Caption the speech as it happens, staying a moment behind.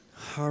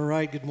All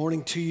right, good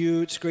morning to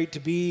you. It's great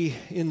to be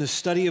in the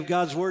study of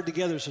God's Word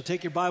together. So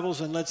take your Bibles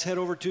and let's head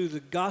over to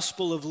the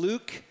Gospel of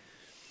Luke.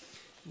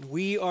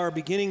 We are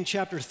beginning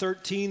chapter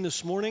 13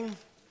 this morning.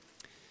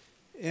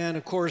 And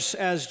of course,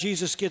 as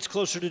Jesus gets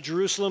closer to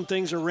Jerusalem,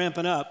 things are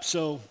ramping up.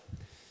 So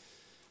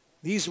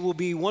these will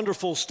be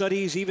wonderful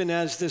studies, even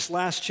as this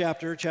last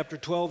chapter, chapter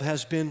 12,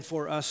 has been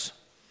for us.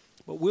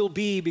 But we'll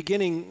be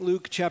beginning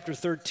Luke chapter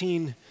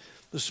 13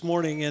 this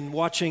morning and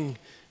watching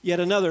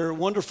yet another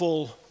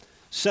wonderful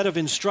set of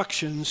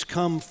instructions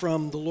come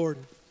from the Lord.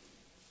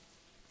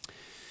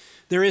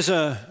 There is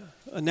a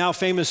now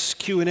famous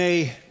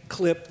Q&A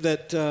clip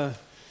that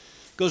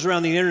goes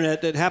around the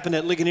internet that happened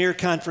at Ligonier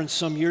Conference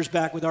some years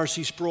back with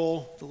R.C.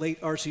 Sproul. The late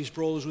R.C.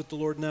 Sproul is with the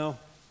Lord now.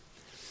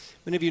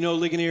 Many of you know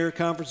Ligonier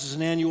Conference is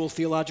an annual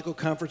theological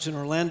conference in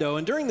Orlando.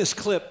 And during this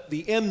clip,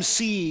 the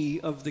MC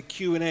of the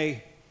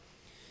Q&A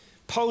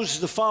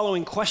posed the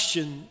following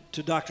question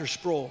to Dr.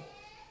 Sproul.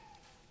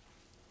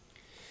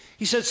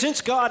 He said, since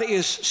God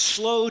is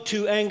slow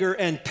to anger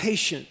and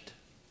patient,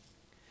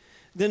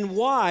 then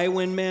why,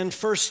 when man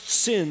first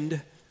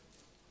sinned,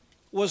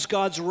 was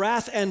God's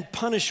wrath and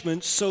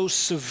punishment so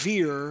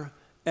severe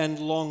and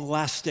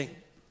long-lasting?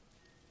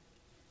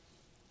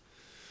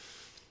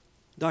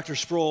 Dr.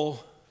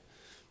 Sproul,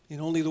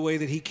 in only the way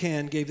that he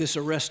can, gave this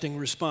arresting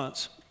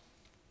response.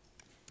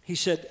 He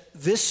said,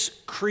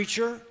 this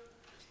creature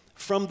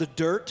from the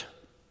dirt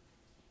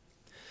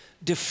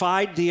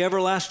defied the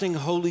everlasting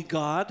holy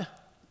God.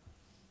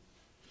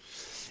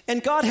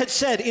 And God had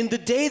said, in the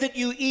day that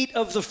you eat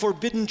of the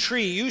forbidden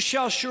tree, you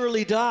shall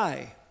surely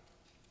die.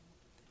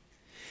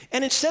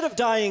 And instead of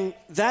dying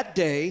that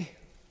day,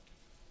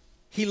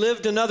 he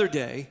lived another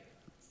day.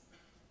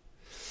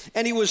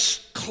 And he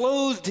was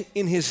clothed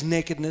in his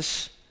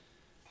nakedness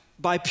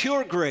by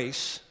pure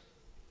grace.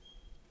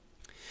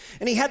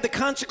 And he had the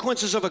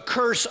consequences of a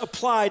curse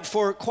applied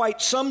for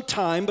quite some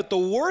time, but the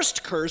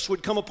worst curse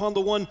would come upon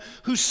the one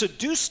who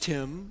seduced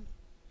him,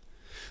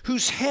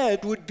 whose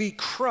head would be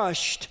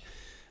crushed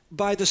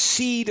by the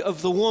seed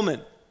of the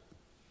woman.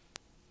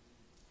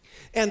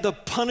 And the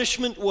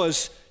punishment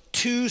was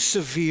too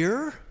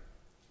severe.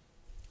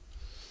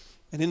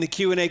 And in the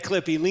Q&A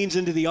clip, he leans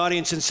into the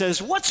audience and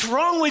says, what's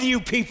wrong with you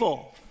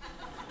people?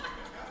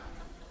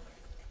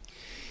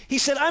 He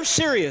said, I'm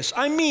serious.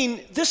 I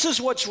mean, this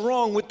is what's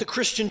wrong with the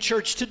Christian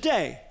church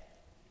today.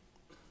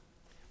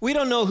 We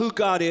don't know who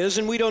God is,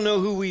 and we don't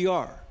know who we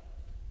are.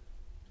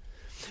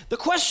 The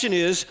question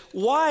is,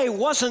 why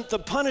wasn't the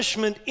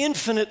punishment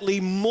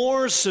infinitely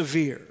more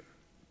severe?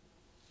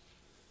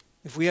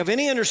 If we have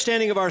any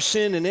understanding of our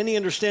sin and any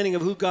understanding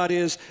of who God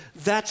is,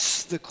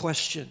 that's the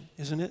question,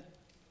 isn't it?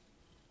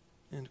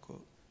 End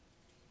quote.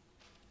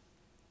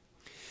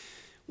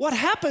 What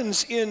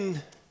happens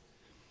in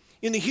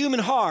the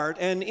human heart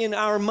and in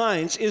our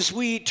minds is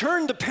we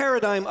turn the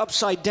paradigm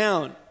upside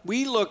down.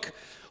 We look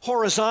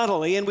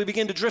horizontally, and we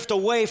begin to drift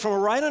away from a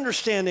right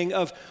understanding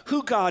of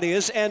who God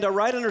is and a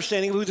right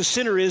understanding of who the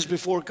sinner is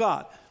before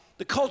God.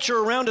 The culture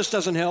around us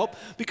doesn't help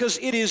because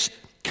it is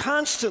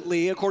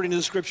constantly, according to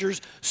the scriptures,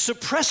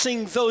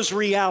 suppressing those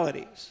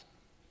realities.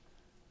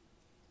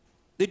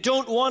 They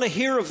don't want to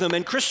hear of them,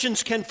 and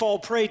Christians can fall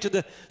prey to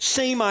the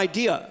same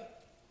idea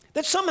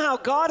that somehow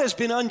God has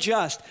been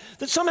unjust,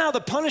 that somehow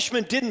the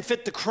punishment didn't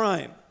fit the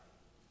crime.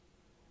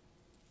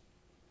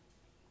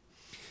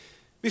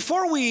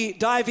 Before we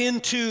dive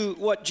into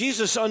what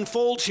Jesus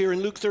unfolds here in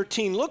Luke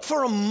 13, look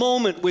for a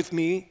moment with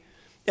me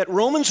at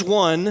Romans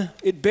 1.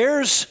 It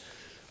bears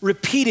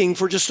repeating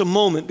for just a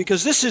moment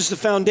because this is the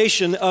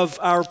foundation of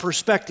our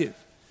perspective.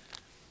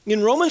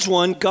 In Romans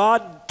 1,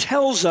 God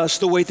tells us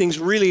the way things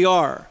really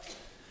are.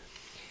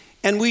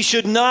 And we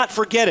should not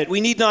forget it.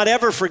 We need not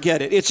ever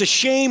forget it. It's a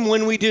shame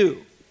when we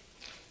do.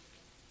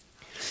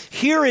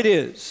 Here it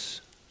is.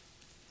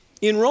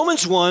 In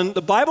Romans 1,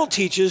 the Bible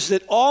teaches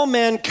that all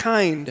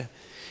mankind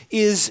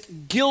is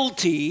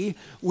guilty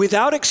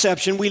without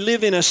exception. We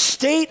live in a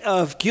state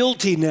of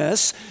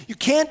guiltiness. You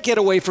can't get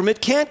away from it,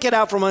 can't get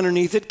out from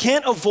underneath it,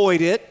 can't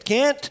avoid it,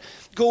 can't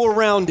go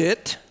around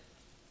it.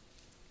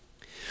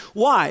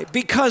 Why?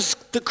 Because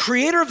the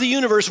creator of the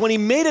universe, when he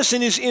made us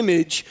in his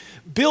image,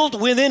 built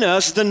within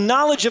us the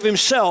knowledge of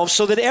himself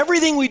so that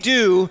everything we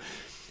do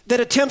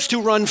that attempts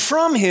to run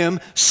from him,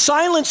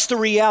 silence the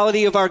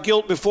reality of our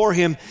guilt before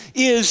him,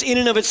 is in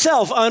and of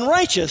itself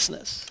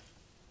unrighteousness.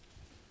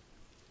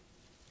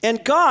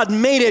 And God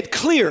made it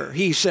clear,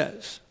 he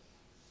says.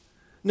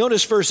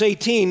 Notice verse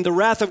 18, the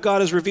wrath of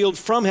God is revealed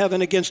from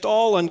heaven against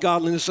all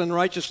ungodliness and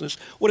unrighteousness.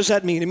 What does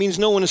that mean? It means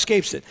no one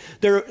escapes it.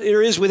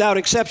 There is without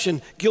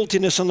exception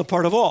guiltiness on the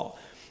part of all.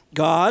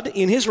 God,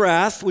 in his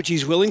wrath, which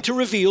he's willing to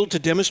reveal to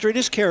demonstrate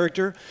his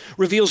character,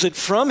 reveals it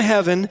from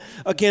heaven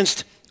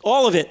against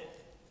all of it.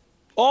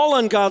 All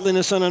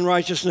ungodliness and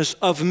unrighteousness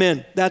of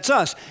men. That's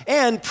us.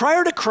 And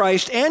prior to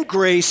Christ and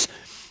grace,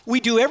 we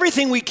do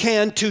everything we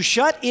can to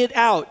shut it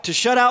out, to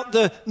shut out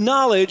the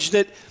knowledge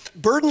that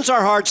burdens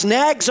our hearts,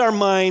 nags our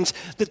minds,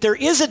 that there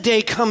is a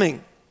day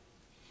coming.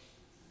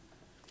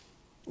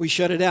 We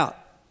shut it out.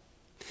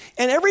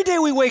 And every day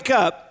we wake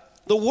up,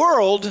 the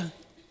world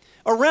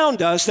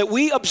around us that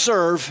we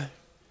observe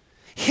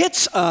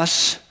hits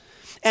us,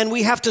 and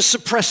we have to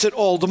suppress it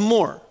all the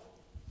more.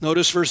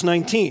 Notice verse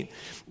 19.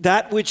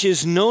 That which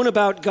is known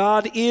about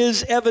God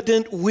is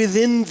evident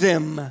within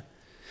them,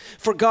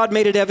 for God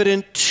made it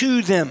evident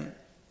to them.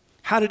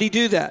 How did he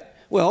do that?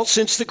 Well,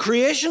 since the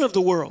creation of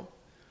the world,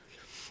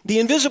 the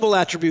invisible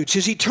attributes,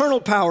 his eternal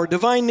power,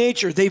 divine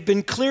nature, they've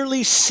been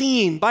clearly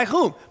seen. By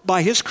whom?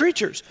 By his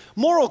creatures,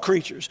 moral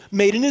creatures,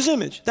 made in his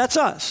image. That's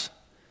us.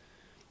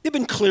 They've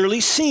been clearly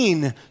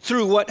seen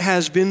through what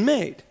has been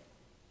made.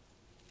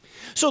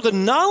 So the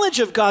knowledge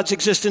of God's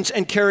existence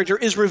and character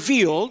is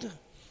revealed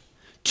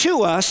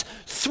to us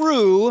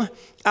through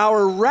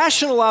our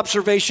rational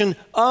observation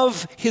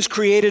of his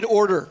created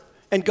order.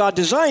 And God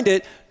designed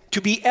it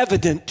to be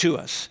evident to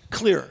us,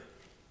 clear.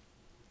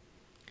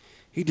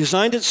 He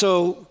designed it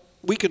so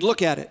we could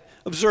look at it,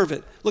 observe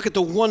it, look at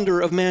the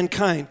wonder of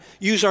mankind,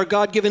 use our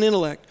God-given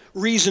intellect,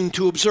 reason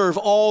to observe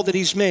all that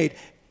he's made.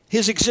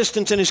 His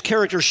existence and his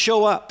character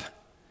show up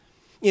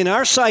in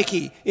our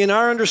psyche, in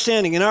our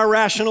understanding, in our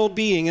rational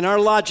being, in our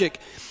logic.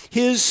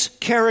 His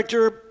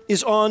character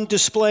is on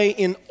display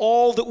in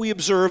all that we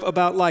observe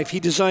about life. He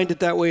designed it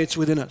that way. It's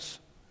within us.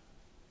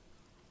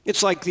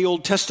 It's like the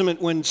Old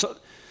Testament when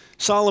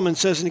Solomon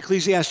says in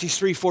Ecclesiastes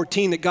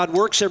 3:14 that God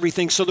works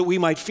everything so that we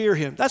might fear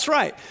him. That's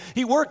right.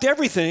 He worked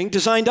everything,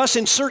 designed us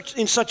in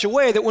such a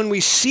way that when we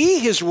see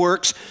his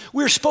works,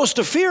 we're supposed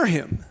to fear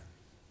him.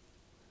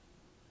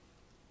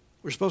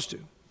 We're supposed to.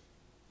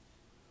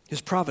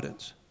 His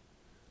providence,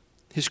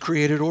 his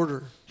created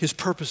order, his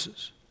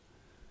purposes.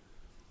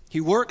 He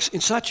works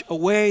in such a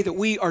way that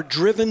we are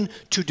driven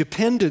to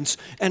dependence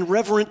and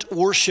reverent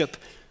worship.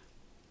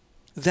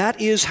 That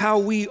is how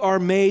we are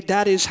made.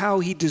 That is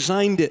how he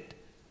designed it.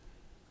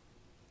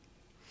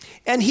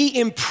 And he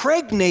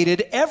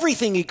impregnated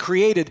everything he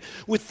created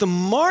with the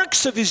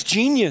marks of his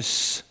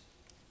genius.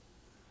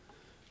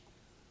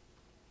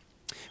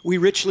 We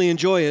richly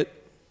enjoy it,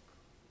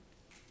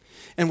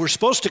 and we're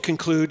supposed to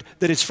conclude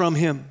that it's from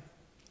him.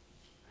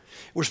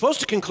 We're supposed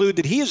to conclude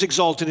that he is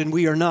exalted and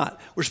we are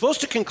not. We're supposed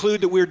to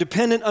conclude that we're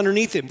dependent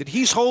underneath him, that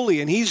he's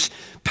holy and he's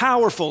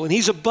powerful and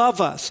he's above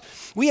us.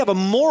 We have a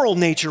moral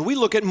nature. We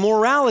look at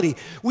morality.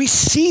 We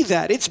see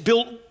that. It's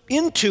built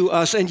into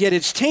us, and yet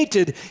it's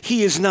tainted.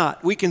 He is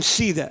not. We can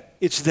see that.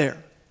 It's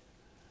there.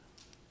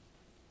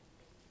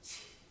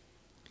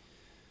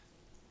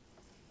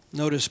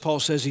 Notice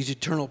Paul says he's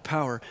eternal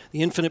power.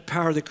 The infinite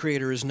power of the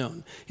Creator is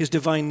known. His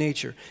divine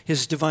nature,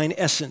 his divine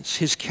essence,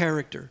 his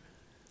character.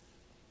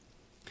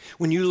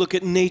 When you look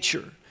at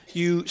nature,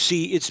 you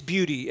see its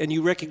beauty and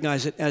you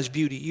recognize it as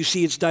beauty. You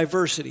see its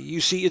diversity.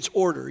 You see its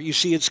order. You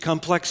see its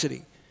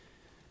complexity.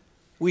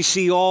 We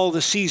see all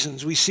the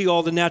seasons. We see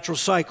all the natural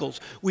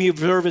cycles. We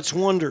observe its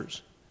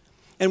wonders.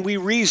 And we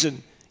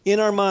reason in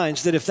our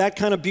minds that if that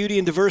kind of beauty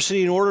and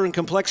diversity and order and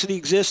complexity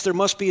exists, there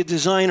must be a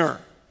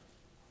designer.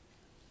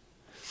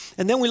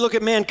 And then we look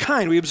at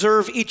mankind. We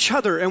observe each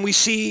other and we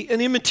see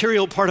an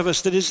immaterial part of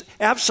us that is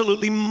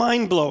absolutely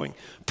mind-blowing.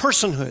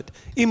 Personhood,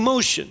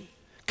 emotion,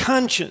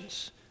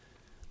 conscience,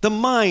 the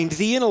mind,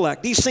 the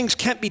intellect. These things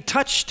can't be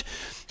touched,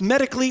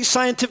 medically,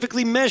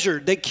 scientifically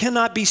measured. They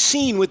cannot be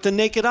seen with the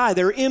naked eye.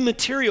 They're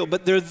immaterial,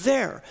 but they're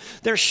there.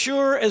 They're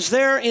sure as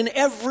they're in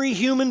every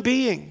human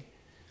being.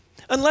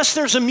 Unless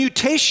there's a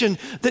mutation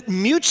that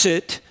mutes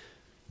it,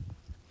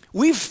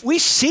 we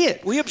see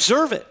it, we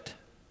observe it.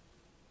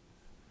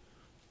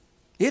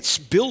 It's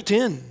built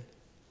in.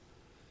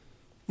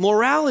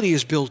 Morality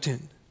is built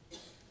in.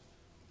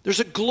 There's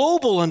a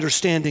global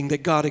understanding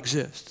that God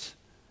exists.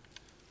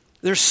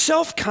 There's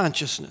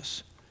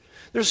self-consciousness.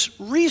 There's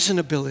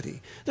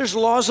reasonability. There's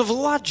laws of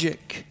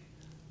logic.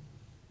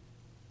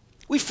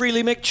 We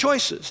freely make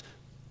choices.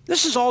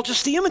 This is all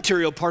just the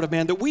immaterial part of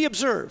man that we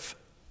observe.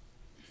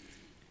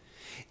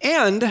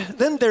 And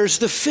then there's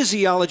the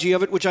physiology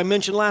of it, which I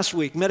mentioned last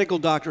week. Medical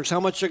doctors,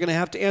 how much they're going to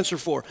have to answer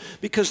for,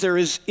 because there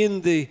is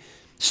in the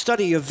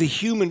study of the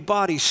human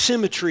body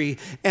symmetry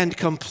and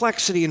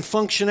complexity and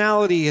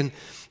functionality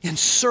and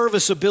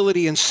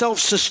serviceability and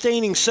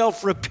self-sustaining,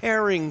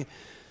 self-repairing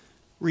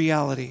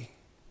reality.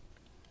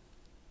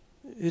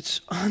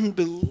 It's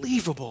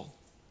unbelievable.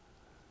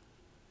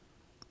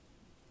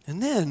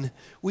 And then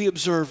we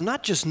observe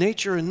not just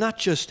nature and not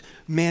just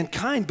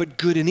mankind, but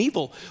good and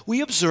evil.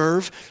 We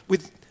observe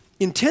with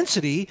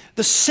intensity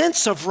the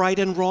sense of right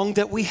and wrong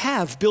that we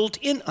have built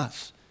in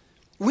us.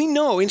 We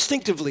know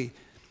instinctively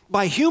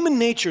by human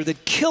nature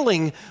that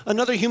killing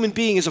another human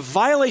being is a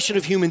violation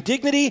of human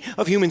dignity,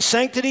 of human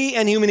sanctity,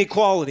 and human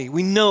equality.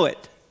 We know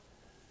it.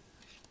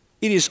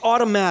 It is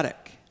automatic.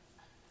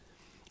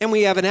 And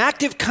we have an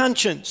active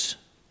conscience,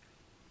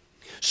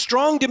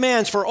 strong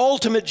demands for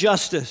ultimate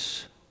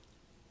justice.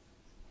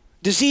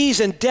 Disease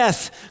and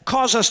death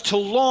cause us to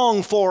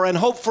long for and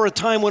hope for a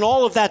time when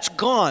all of that's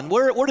gone.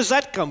 Where does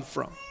that come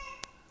from?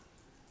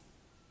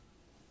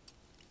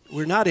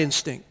 We're not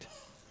instinct.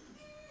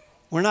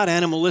 We're not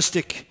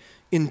animalistic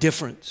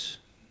indifference.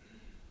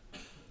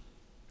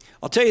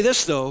 I'll tell you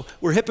this, though,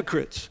 we're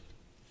hypocrites.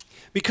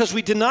 Because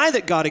we deny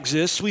that God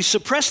exists, we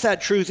suppress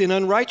that truth in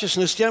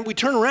unrighteousness, then we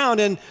turn around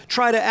and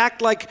try to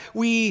act like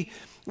we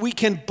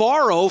can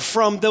borrow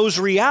from those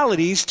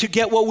realities to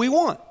get what we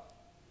want.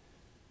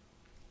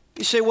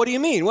 You say, what do you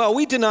mean? Well,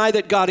 we deny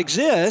that God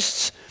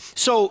exists,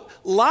 so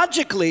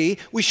logically,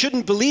 we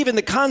shouldn't believe in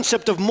the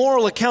concept of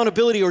moral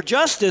accountability or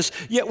justice,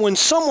 yet when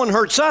someone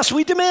hurts us,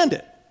 we demand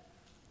it.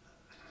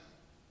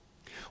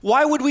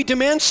 Why would we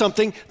demand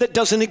something that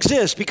doesn't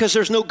exist? Because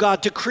there's no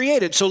God to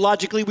create it. So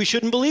logically, we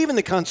shouldn't believe in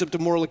the concept of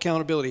moral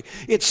accountability.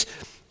 It's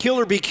kill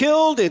or be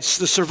killed. It's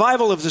the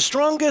survival of the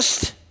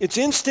strongest. It's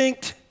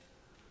instinct.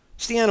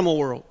 It's the animal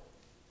world.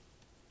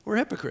 We're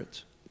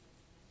hypocrites.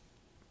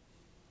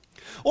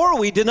 Or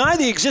we deny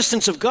the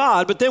existence of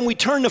God, but then we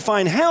turn to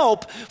find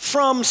help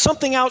from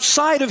something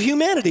outside of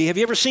humanity. Have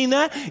you ever seen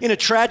that? In a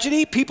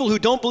tragedy, people who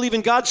don't believe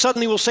in God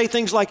suddenly will say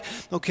things like,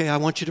 okay, I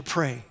want you to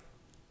pray.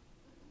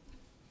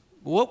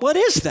 What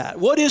is that?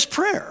 What is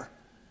prayer?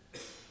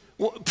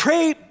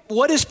 Pray,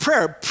 what is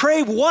prayer?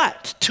 Pray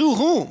what? To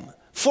whom?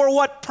 For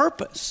what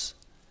purpose?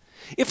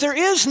 If there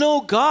is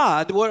no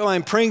God, what am I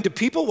praying to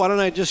people? Why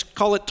don't I just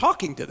call it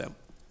talking to them?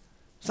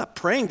 It's not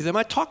praying to them,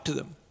 I talk to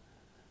them.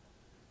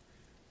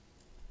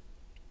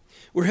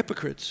 We're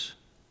hypocrites.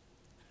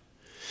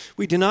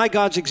 We deny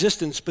God's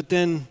existence, but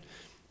then,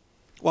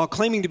 while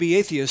claiming to be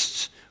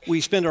atheists, we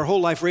spend our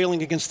whole life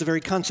railing against the very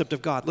concept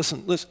of God.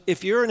 Listen,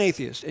 if you're an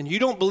atheist and you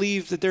don't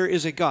believe that there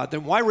is a God,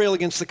 then why rail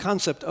against the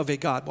concept of a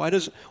God? Why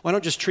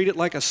don't just treat it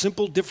like a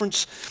simple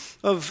difference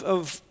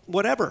of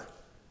whatever?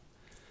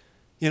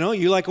 You know,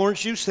 you like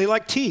orange juice, they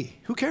like tea.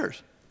 Who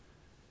cares?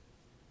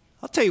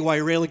 I'll tell you why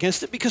you rail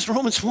against it, because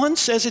Romans 1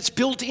 says it's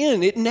built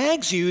in. It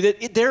nags you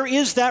that there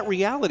is that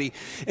reality,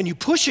 and you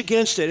push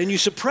against it and you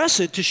suppress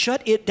it to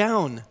shut it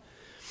down.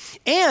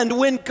 And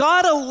when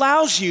God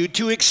allows you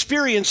to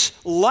experience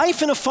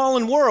life in a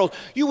fallen world,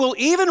 you will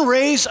even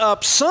raise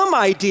up some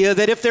idea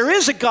that if there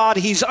is a God,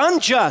 he's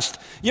unjust.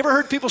 You ever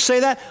heard people say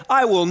that?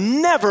 I will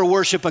never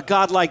worship a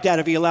God like that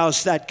if he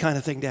allows that kind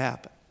of thing to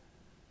happen.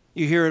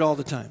 You hear it all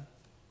the time.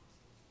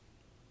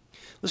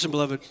 Listen,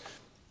 beloved,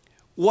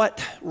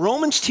 what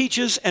Romans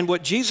teaches and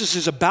what Jesus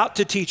is about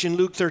to teach in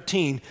Luke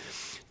 13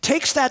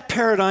 takes that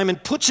paradigm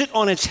and puts it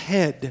on its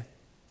head.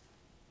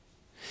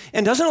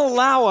 And doesn't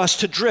allow us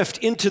to drift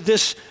into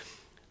this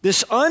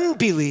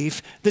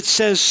unbelief that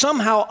says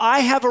somehow I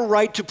have a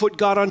right to put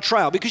God on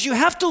trial. Because you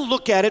have to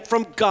look at it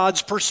from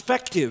God's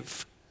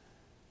perspective.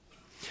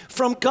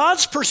 From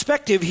God's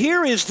perspective,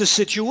 here is the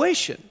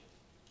situation.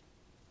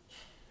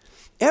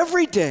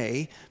 Every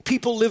day,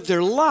 people live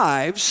their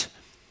lives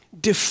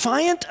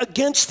defiant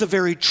against the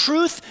very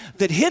truth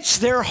that hits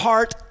their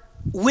heart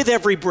with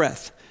every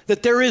breath,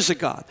 that there is a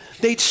God.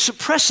 They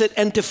suppress it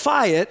and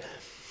defy it.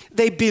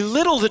 They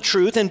belittle the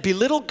truth and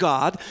belittle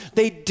God.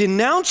 They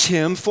denounce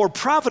him for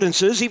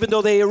providences, even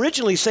though they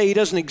originally say he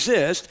doesn't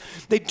exist.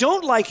 They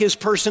don't like his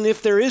person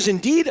if there is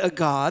indeed a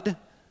God.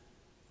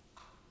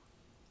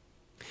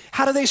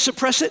 How do they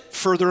suppress it?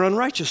 Further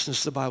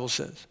unrighteousness, the Bible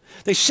says.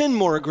 They sin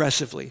more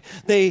aggressively.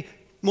 They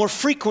more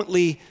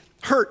frequently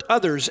hurt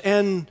others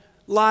and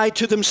lie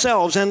to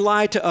themselves and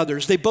lie to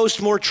others. They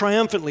boast more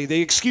triumphantly. They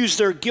excuse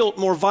their guilt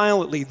more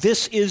violently.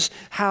 This is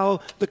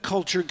how the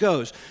culture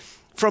goes.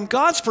 From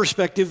God's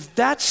perspective,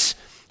 that's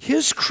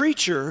his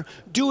creature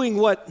doing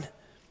what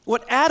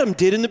Adam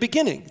did in the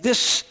beginning.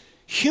 This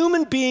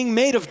human being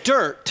made of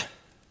dirt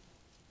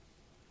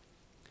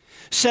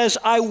says,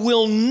 I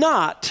will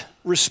not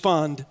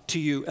respond to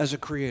you as a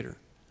creator.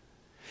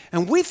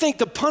 And we think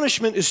the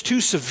punishment is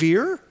too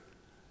severe.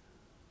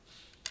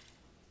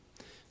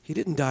 He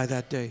didn't die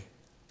that day.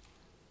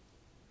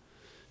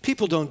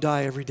 People don't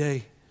die every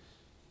day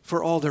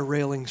for all their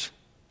railings.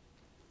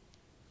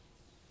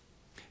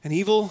 And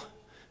evil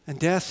and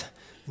death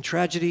and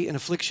tragedy and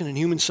affliction and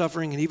human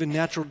suffering and even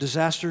natural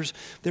disasters,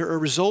 they're a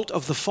result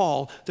of the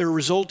fall. They're a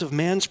result of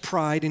man's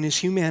pride in his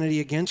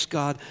humanity against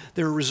God.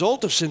 They're a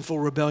result of sinful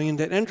rebellion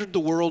that entered the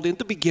world in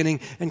the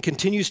beginning and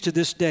continues to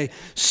this day.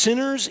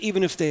 Sinners,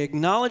 even if they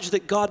acknowledge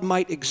that God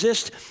might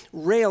exist,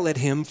 rail at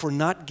him for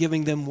not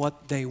giving them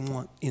what they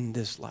want in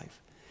this life.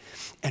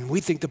 And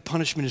we think the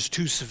punishment is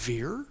too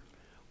severe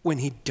when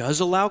he does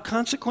allow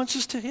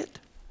consequences to hit.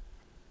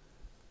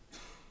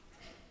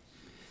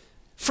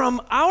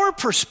 From our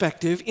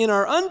perspective, in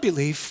our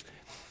unbelief,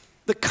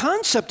 the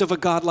concept of a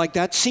God like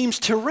that seems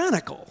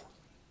tyrannical.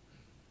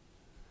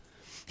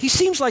 He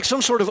seems like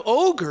some sort of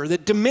ogre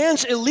that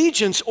demands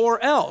allegiance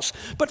or else.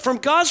 But from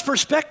God's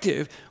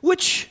perspective,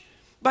 which,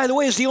 by the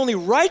way, is the only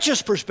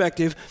righteous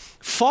perspective,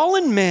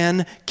 fallen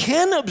man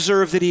can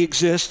observe that he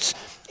exists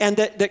and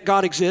that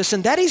God exists,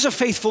 and that he's a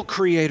faithful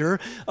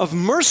creator of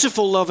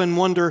merciful love and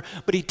wonder,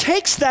 but he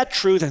takes that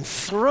truth and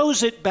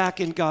throws it back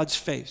in God's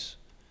face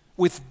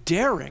with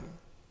daring.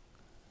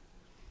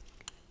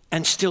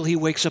 And still he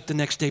wakes up the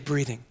next day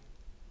breathing.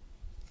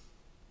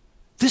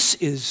 This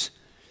is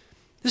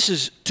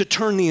to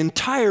turn the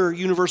entire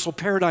universal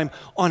paradigm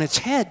on its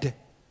head.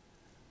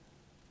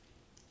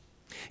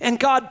 And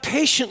God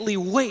patiently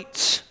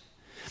waits,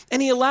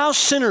 and he allows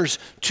sinners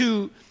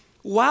to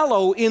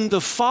wallow in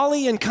the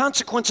folly and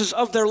consequences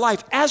of their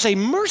life as a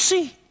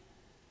mercy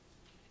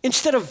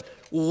instead of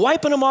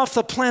wiping them off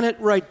the planet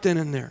right then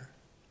and there.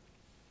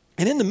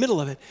 And in the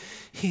middle of it,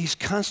 he's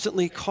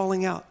constantly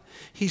calling out.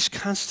 He's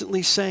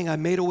constantly saying, I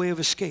made a way of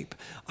escape.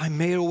 I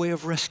made a way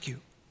of rescue.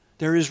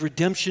 There is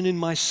redemption in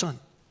my Son.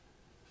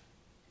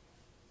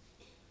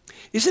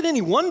 Is it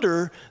any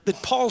wonder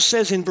that Paul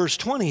says in verse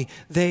 20,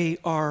 they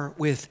are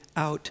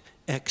without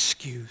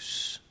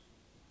excuse?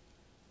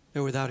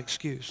 They're without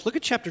excuse. Look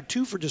at chapter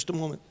 2 for just a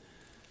moment.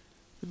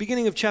 The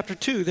beginning of chapter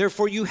 2,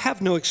 therefore you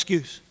have no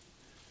excuse.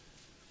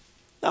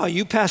 Now,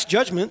 you pass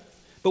judgment,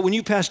 but when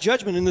you pass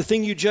judgment in the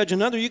thing you judge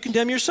another, you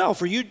condemn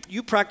yourself, or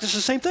you practice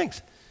the same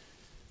things.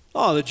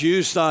 Oh, the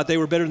Jews thought they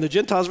were better than the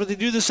Gentiles, but they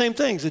do the same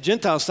things. The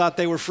Gentiles thought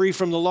they were free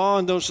from the law,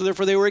 and so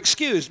therefore they were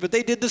excused, but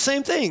they did the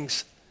same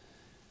things.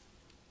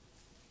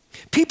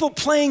 People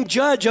playing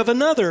judge of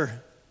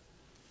another.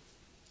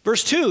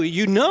 Verse 2,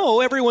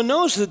 everyone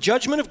knows the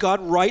judgment of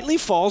God rightly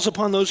falls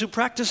upon those who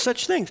practice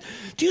such things.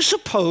 Do you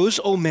suppose,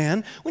 oh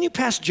man, when you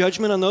pass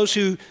judgment on those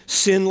who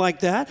sin like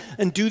that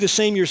and do the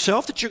same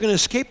yourself, that you're going to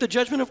escape the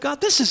judgment of God?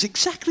 This is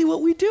exactly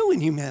what we do in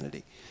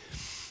humanity.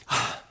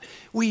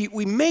 We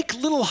make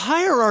little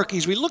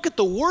hierarchies. We look at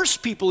the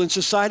worst people in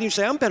society and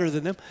say, I'm better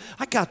than them.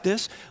 I got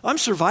this. I'm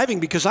surviving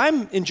because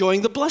I'm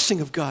enjoying the blessing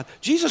of God.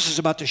 Jesus is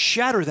about to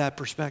shatter that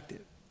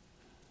perspective.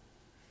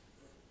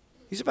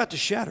 He's about to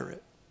shatter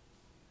it.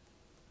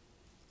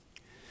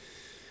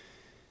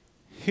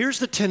 Here's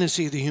the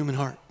tendency of the human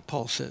heart,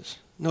 Paul says.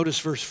 Notice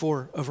verse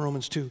 4 of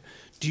Romans 2.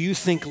 Do you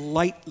think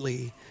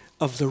lightly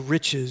of the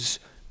riches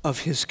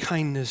of his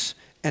kindness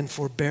and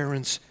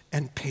forbearance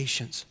and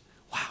patience?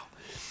 Wow.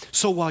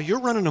 So while you're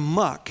running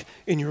amok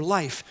in your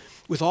life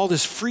with all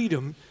this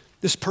freedom,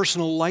 this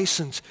personal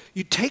license,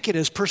 you take it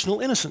as personal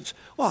innocence.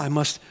 Well,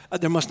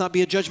 there must not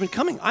be a judgment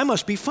coming. I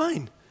must be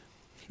fine.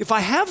 If I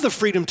have the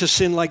freedom to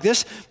sin like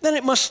this, then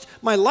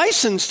my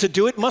license to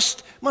do it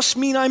must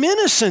mean I'm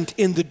innocent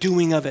in the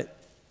doing of it.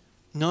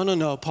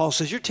 No. Paul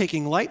says you're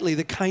taking lightly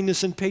the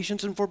kindness and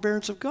patience and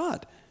forbearance of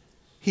God.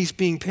 He's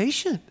being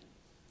patient.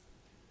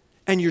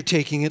 And you're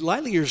taking it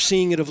lightly. You're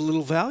seeing it of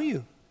little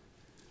value.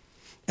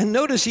 And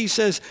notice he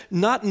says,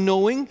 not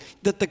knowing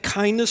that the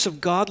kindness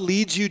of God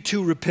leads you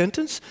to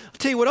repentance. I'll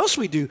tell you what else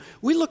we do.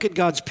 We look at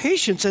God's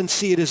patience and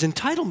see it as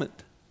entitlement.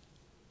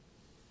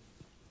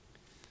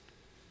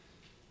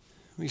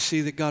 We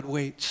see that God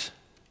waits.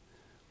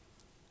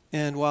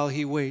 And while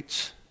he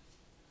waits,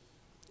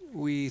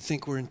 we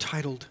think we're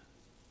entitled.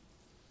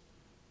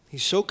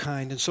 He's so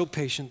kind and so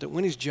patient that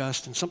when he's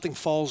just and something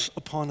falls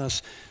upon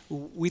us,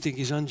 we think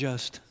he's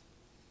unjust.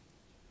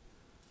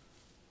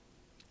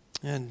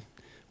 And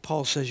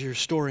Paul says you're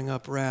storing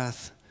up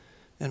wrath,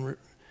 and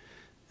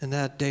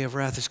that day of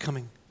wrath is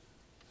coming.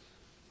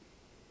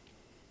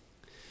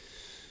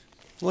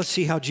 Let's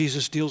see how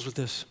Jesus deals with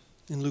this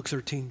in Luke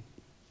 13.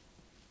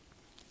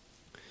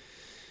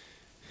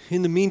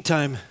 In the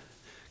meantime,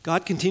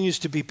 God continues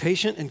to be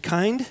patient and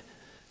kind,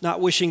 not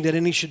wishing that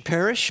any should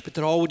perish, but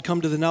that all would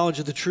come to the knowledge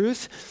of the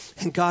truth.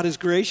 And God is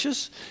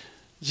gracious.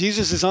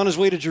 Jesus is on his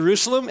way to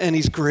Jerusalem, and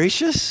he's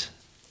gracious.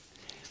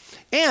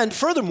 And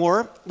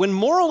furthermore, when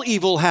moral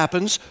evil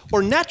happens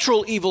or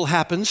natural evil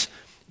happens,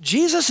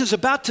 Jesus is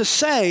about to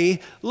say,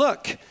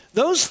 look,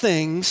 those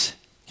things,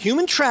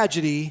 human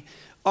tragedy,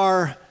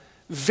 are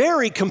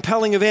very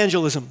compelling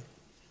evangelism.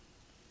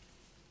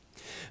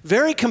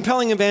 Very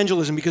compelling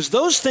evangelism, because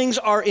those things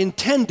are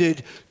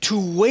intended to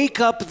wake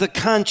up the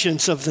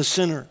conscience of the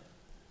sinner.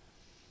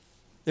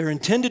 They're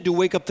intended to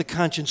wake up the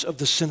conscience of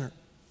the sinner.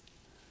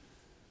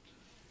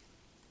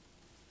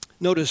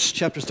 Notice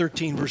chapter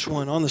 13, verse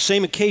 1. On the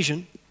same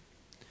occasion,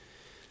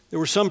 there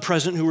were some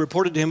present who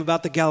reported to him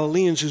about the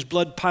Galileans whose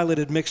blood Pilate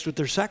had mixed with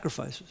their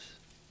sacrifices.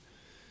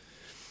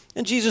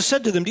 And Jesus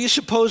said to them, do you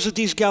suppose that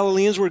these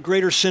Galileans were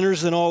greater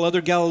sinners than all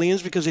other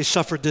Galileans because they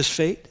suffered this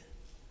fate?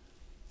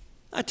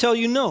 I tell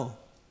you, no.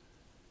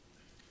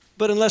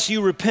 But unless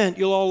you repent,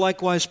 you'll all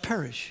likewise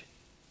perish.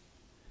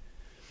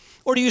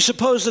 Or do you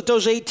suppose that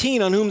those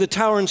 18 on whom the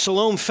tower in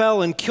Siloam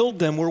fell and killed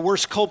them were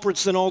worse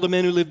culprits than all the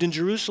men who lived in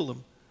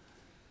Jerusalem?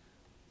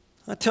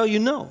 I tell you,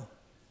 no.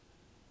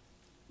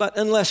 But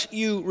unless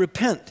you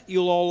repent,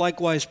 you'll all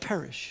likewise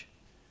perish.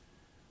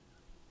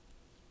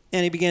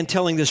 And he began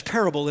telling this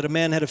parable that a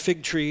man had a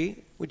fig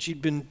tree which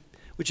had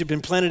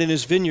been planted in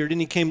his vineyard,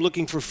 and he came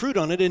looking for fruit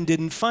on it and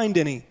didn't find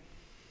any.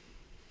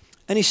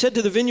 And he said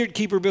to the vineyard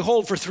keeper,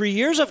 behold, for 3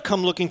 years I've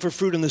come looking for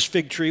fruit on this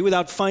fig tree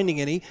without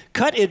finding any.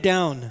 Cut it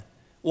down.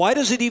 Why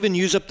does it even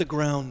use up the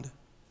ground?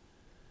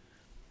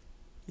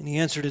 And he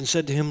answered and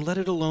said to him, let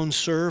it alone,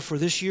 sir, for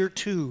this year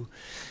too,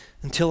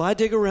 until I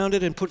dig around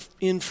it and put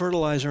in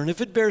fertilizer. And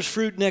if it bears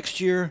fruit next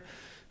year,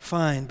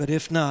 fine. But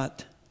if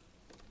not,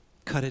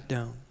 cut it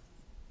down.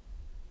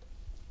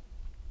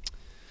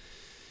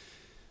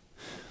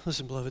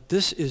 Listen, beloved,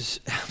 this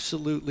is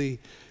absolutely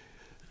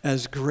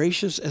as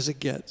gracious as it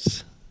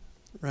gets.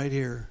 Right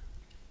here.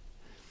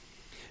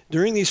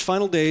 During these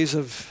final days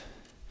of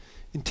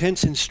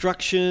intense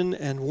instruction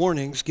and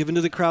warnings given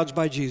to the crowds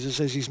by Jesus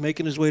as he's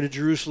making his way to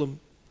Jerusalem,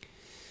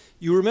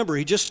 You remember,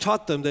 he just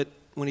taught them that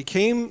when he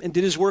came and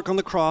did his work on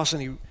the cross,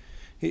 and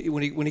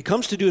when he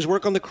comes to do his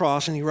work on the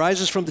cross and he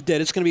rises from the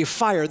dead, it's going to be a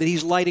fire that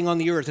he's lighting on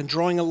the earth and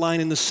drawing a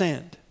line in the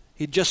sand.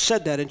 He just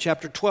said that in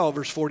chapter 12,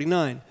 verse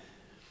 49.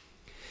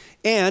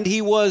 And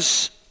he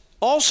was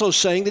also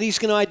saying that he's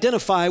going to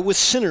identify with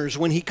sinners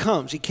when he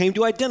comes. He came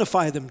to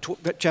identify them,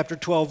 chapter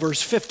 12,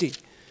 verse 50.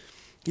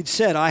 He'd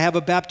said, I have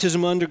a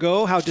baptism to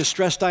undergo, how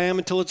distressed I am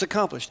until it's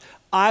accomplished.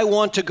 I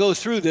want to go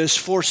through this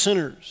for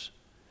sinners.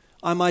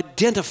 I'm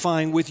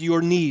identifying with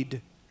your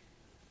need.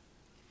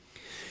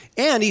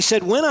 And he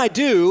said, when I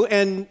do,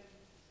 and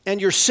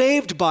you're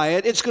saved by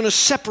it, it's going to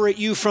separate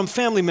you from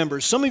family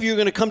members. Some of you are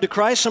going to come to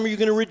Christ, some of you are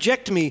going to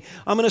reject me.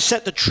 I'm going to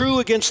set the true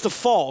against the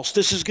false.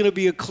 This is going to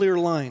be a clear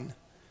line.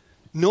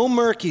 No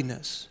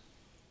murkiness.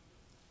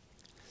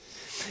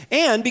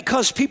 And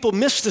because people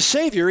missed the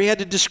Savior, he had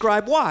to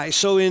describe why.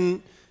 So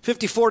in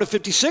 54 to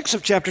 56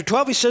 of chapter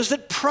 12, he says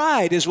that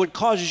pride is what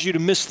causes you to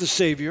miss the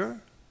Savior.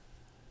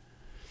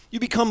 You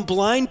become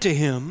blind to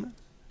him.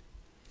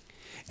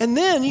 And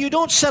then you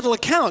don't settle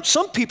accounts.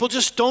 Some people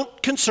just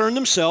don't concern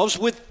themselves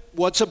with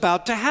what's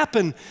about to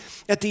happen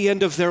at the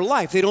end of their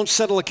life. They don't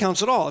settle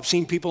accounts at all. I've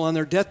seen people on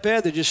their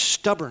deathbed, they're just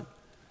stubborn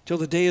till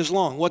the day is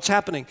long. What's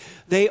happening?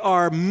 They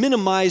are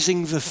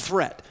minimizing the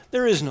threat.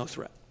 There is no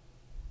threat.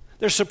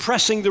 They're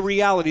suppressing the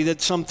reality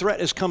that some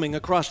threat is coming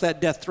across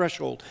that death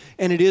threshold,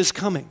 and it is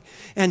coming.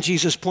 And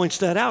Jesus points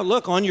that out.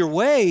 Look, on your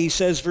way, he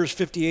says, verse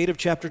 58 of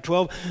chapter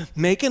 12,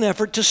 make an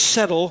effort to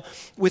settle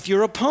with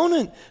your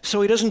opponent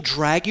so he doesn't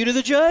drag you to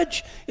the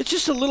judge. It's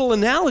just a little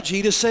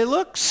analogy to say,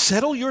 look,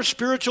 settle your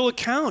spiritual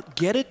account.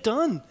 Get it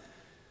done.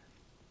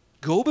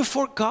 Go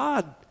before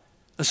God.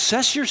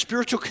 Assess your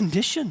spiritual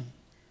condition.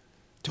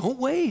 Don't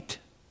wait.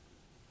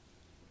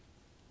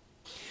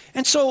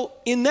 And so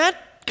in that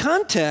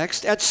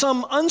context, at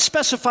some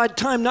unspecified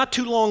time, not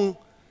too long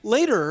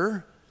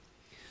later,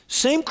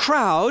 same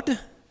crowd,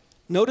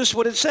 notice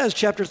what it says,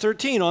 chapter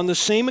 13, on the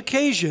same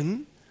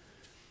occasion,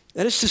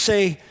 that is to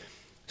say,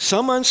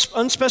 some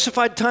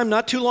unspecified time,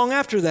 not too long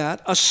after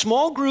that, a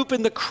small group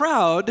in the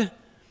crowd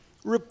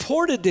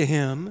reported to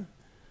him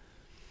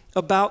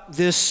about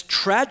this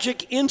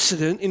tragic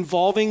incident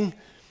involving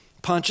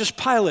Pontius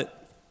Pilate,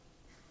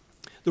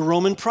 the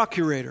Roman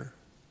procurator.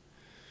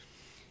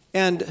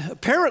 And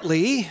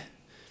apparently,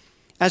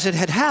 as it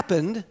had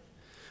happened,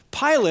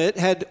 Pilate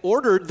had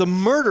ordered the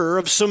murder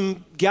of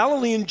some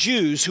Galilean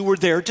Jews who were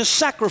there to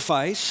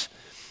sacrifice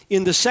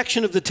in the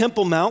section of the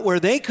Temple Mount where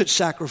they could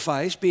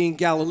sacrifice, being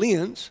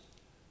Galileans.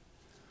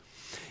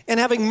 And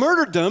having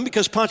murdered them,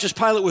 because Pontius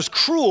Pilate was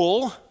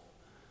cruel,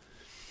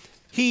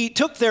 he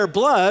took their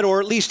blood, or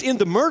at least in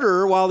the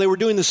murder while they were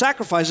doing the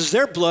sacrifices,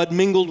 their blood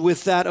mingled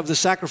with that of the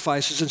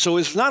sacrifices. And so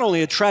it's not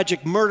only a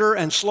tragic murder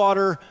and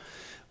slaughter,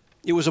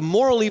 it was a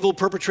moral evil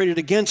perpetrated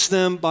against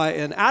them by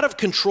an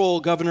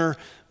out-of-control governor,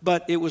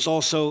 but it was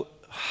also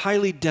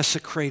highly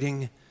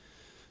desecrating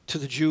to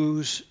the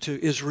Jews,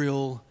 to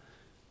Israel.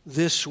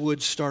 This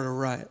would start a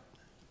riot.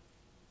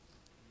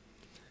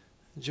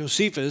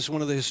 Josephus,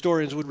 one of the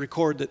historians, would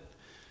record that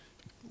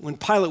when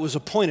Pilate was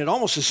appointed,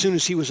 almost as soon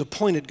as he was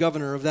appointed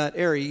governor of that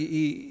area,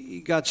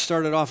 he got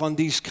started off on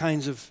these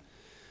kinds of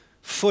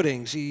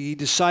footings. He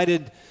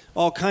decided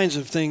all kinds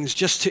of things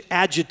just to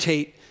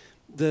agitate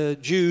the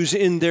Jews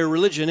in their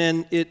religion,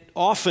 and it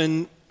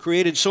often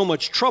created so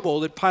much trouble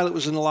that Pilate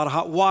was in a lot of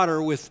hot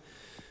water with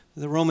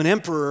the Roman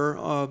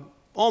emperor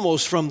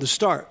almost from the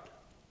start.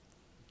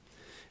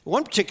 At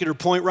one particular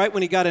point, right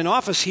when he got in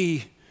office,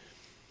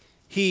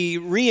 he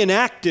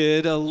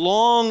reenacted a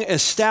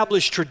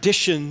long-established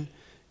tradition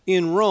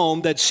in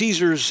Rome that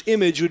Caesar's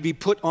image would be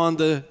put on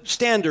the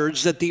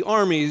standards that the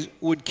armies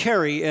would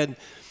carry, and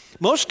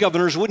most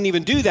governors wouldn't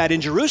even do that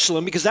in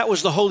Jerusalem because that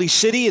was the holy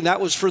city and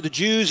that was for the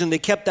Jews, and they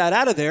kept that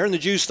out of there, and the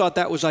Jews thought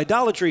that was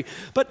idolatry.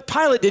 But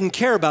Pilate didn't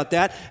care about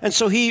that, and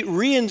so he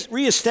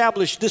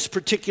reestablished this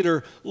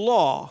particular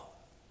law.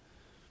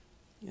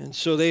 And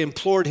so they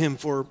implored him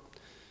for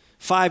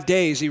 5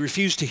 days. He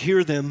refused to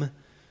hear them,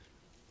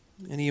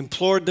 and he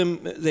implored them.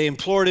 They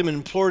implored him, and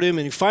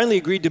he finally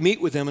agreed to meet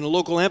with them in a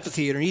local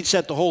amphitheater, and he'd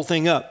set the whole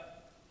thing up.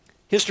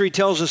 History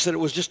tells us that it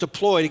was just a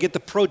ploy to get the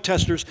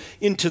protesters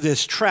into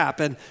this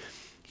trap, and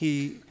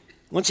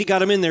once he got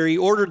them in there, he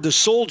ordered the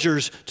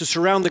soldiers to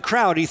surround the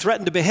crowd. He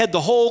threatened to behead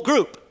the whole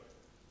group,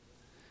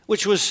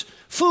 which was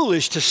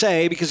foolish to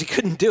say because he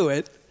couldn't do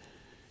it.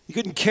 He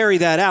couldn't carry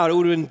that out. It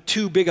would have been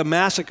too big a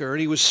massacre,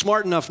 and he was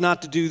smart enough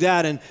not to do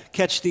that and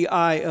catch the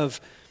eye of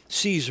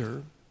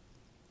Caesar.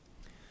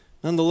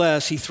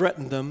 Nonetheless, he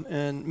threatened them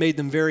and made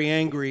them very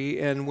angry,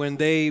 and when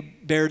they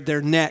bared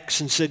their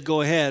necks and said, go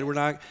ahead,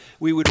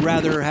 we would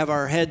rather have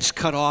our heads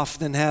cut off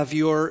than have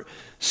your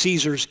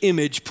Caesar's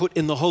image put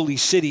in the holy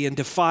city and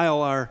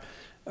defile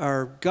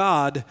our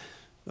God,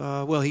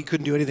 well, he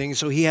couldn't do anything,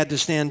 so he had to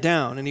stand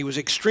down, and he was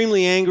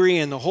extremely angry,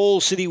 and the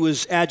whole city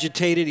was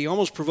agitated. He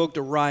almost provoked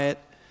a riot.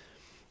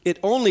 It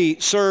only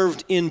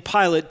served in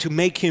Pilate to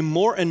make him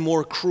more and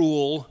more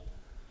cruel.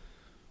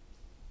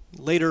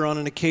 Later on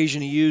an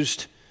occasion, he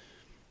used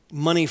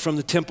money from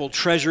the temple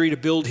treasury to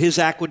build his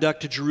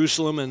aqueduct to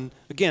Jerusalem, and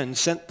again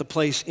sent the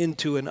place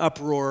into an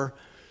uproar.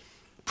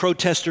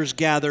 Protesters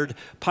gathered.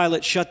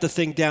 Pilate shut the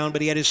thing down,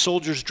 but he had his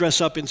soldiers dress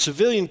up in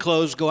civilian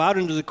clothes, go out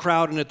into the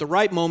crowd, and at the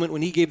right moment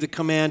when he gave the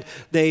command,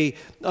 they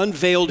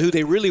unveiled who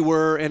they really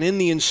were, and in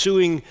the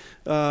ensuing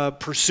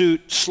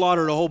pursuit,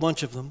 slaughtered a whole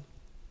bunch of them.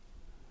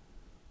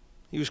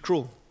 He was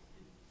cruel.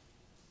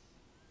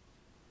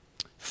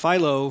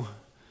 Philo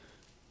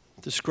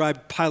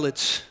described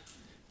Pilate's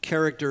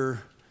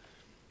character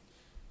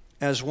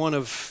as one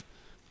of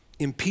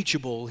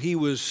impeachable. He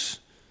was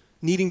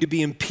needing to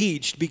be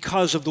impeached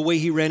because of the way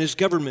he ran his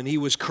government. He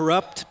was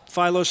corrupt,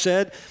 Philo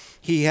said.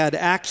 He had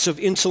acts of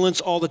insolence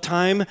all the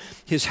time,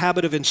 his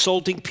habit of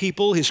insulting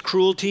people, his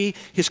cruelty,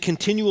 his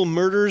continual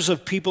murders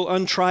of people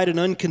untried and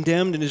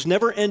uncondemned, and his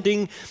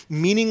never-ending,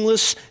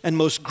 meaningless, and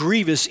most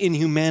grievous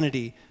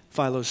inhumanity,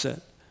 Philo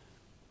said.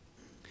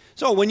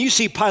 So when you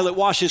see Pilate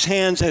wash his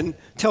hands and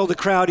tell the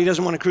crowd he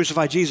doesn't want to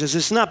crucify Jesus,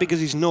 it's not because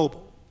he's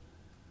noble.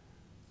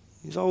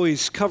 He's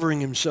always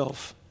covering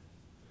himself.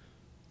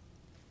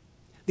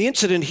 The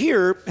incident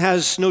here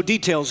has no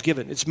details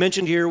given. It's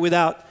mentioned here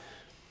without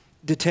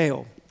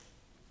detail.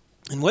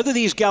 And whether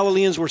these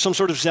Galileans were some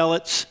sort of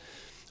zealots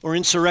or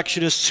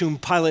insurrectionists whom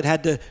Pilate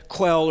had to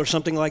quell or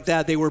something like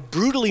that, they were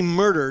brutally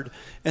murdered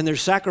and their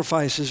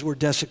sacrifices were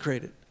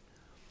desecrated.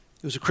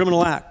 It was a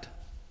criminal act.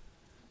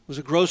 It was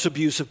a gross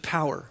abuse of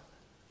power.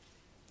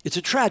 It's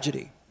a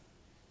tragedy.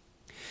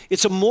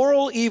 It's a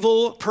moral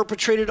evil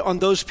perpetrated on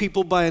those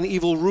people by an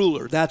evil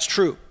ruler. That's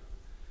true.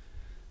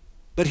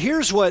 But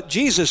here's what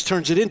Jesus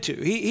turns it into.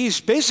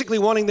 He's basically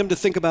wanting them to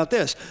think about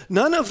this.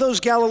 None of those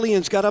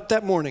Galileans got up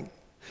that morning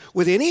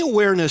with any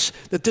awareness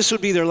that this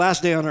would be their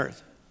last day on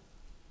earth.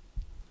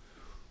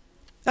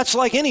 That's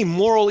like any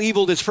moral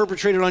evil that's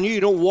perpetrated on you.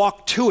 You don't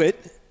walk to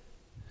it.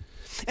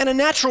 And a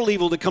natural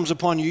evil that comes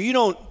upon you, you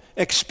don't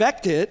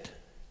expect it.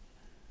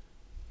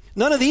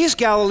 None of these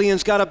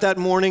Galileans got up that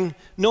morning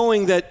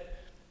knowing that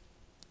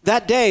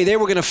that day they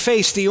were going to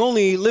face the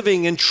only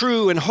living and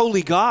true and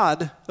holy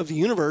God of the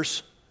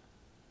universe.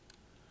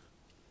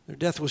 Their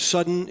death was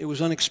sudden, it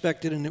was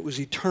unexpected, and it was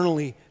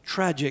eternally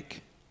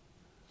tragic.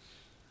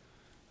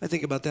 I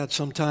think about that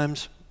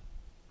sometimes.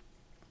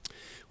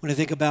 When I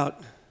think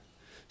about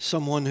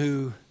someone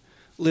who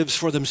lives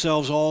for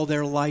themselves all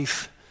their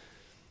life,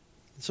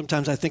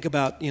 sometimes I think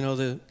about,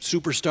 the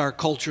superstar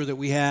culture that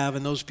we have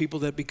and those people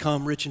that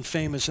become rich and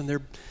famous,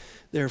 and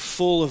they're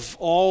full of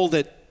all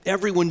that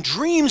everyone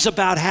dreams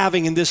about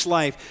having in this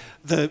life,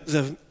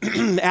 the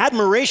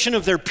admiration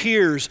of their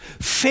peers,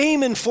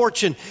 fame and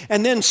fortune,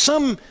 and then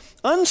some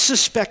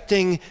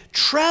unsuspecting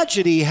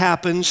tragedy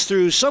happens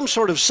through some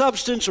sort of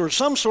substance or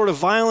some sort of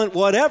violent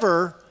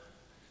whatever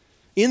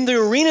in the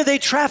arena they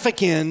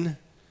traffic in,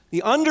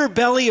 the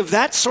underbelly of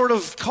that sort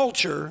of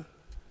culture.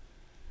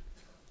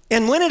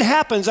 And when it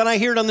happens, and I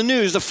hear it on the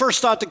news, the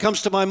first thought that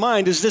comes to my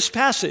mind is this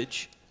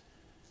passage.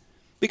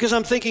 Because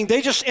I'm thinking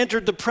they just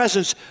entered the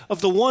presence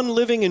of the one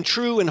living and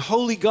true and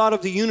holy God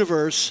of the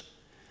universe,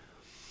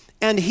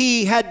 and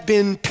he had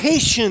been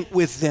patient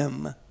with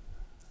them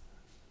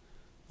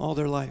all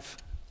their life.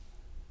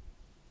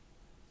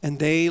 And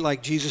they,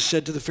 like Jesus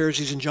said to the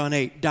Pharisees in John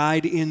 8,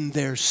 died in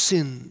their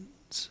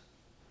sins.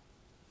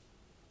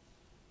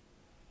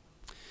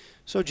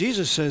 So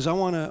Jesus says, I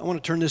want to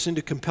turn this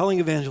into compelling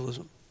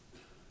evangelism.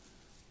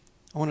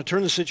 I want to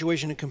turn the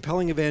situation into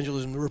compelling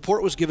evangelism. The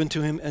report was given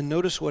to him, and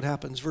notice what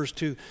happens. Verse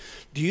 2,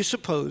 do you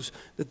suppose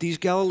that these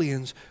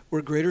Galileans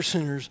were greater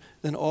sinners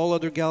than all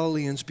other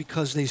Galileans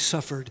because they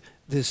suffered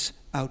this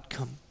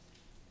outcome?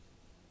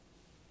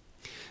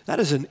 That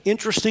is an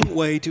interesting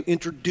way to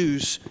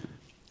introduce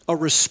a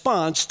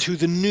response to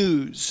the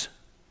news.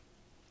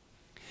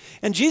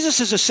 And Jesus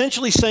is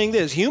essentially saying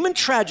this: human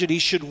tragedy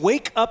should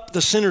wake up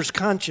the sinner's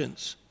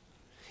conscience.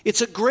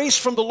 It's a grace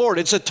from the Lord.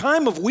 It's a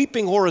time of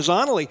weeping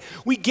horizontally.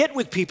 We get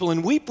with people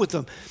and weep with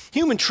them.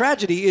 Human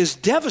tragedy is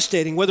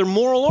devastating, whether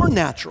moral or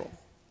natural.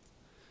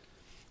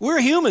 We're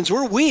humans.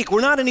 We're weak.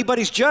 We're not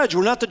anybody's judge.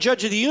 We're not the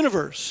judge of the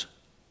universe.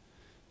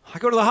 I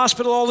go to the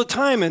hospital all the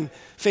time and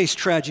face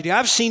tragedy.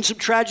 I've seen some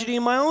tragedy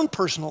in my own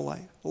personal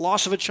life. The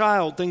loss of a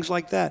child, things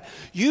like that.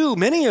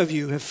 Many of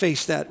you have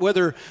faced that,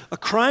 whether a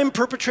crime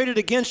perpetrated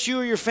against you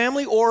or your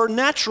family or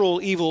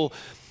natural evil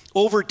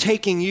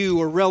overtaking you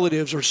or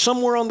relatives or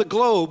somewhere on the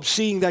globe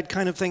seeing that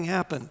kind of thing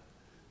happen.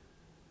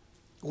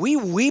 We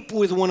weep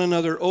with one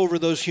another over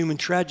those human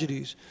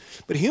tragedies.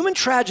 But human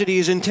tragedy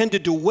is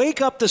intended to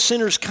wake up the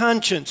sinner's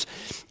conscience.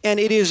 And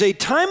it is a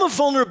time of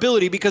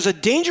vulnerability because a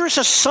dangerous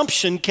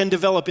assumption can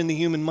develop in the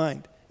human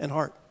mind and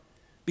heart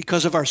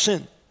because of our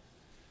sin.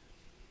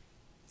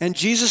 And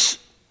Jesus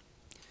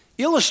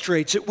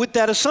illustrates it with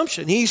that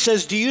assumption. He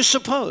says, do you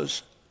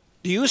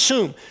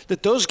assume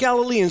that those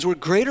Galileans were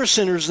greater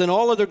sinners than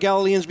all other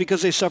Galileans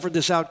because they suffered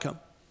this outcome?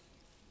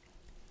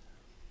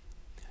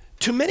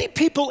 To many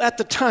people at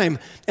the time,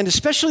 and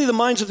especially the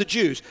minds of the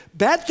Jews,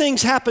 bad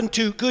things happen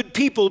to good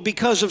people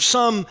because of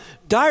some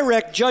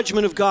direct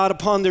judgment of God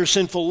upon their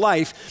sinful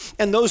life,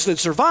 and those that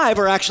survive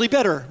are actually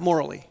better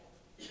morally.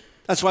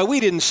 That's why we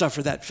didn't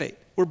suffer that fate.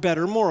 were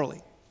better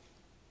morally.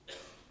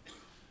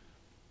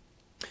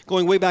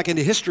 Going way back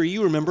into history,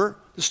 you remember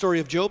the story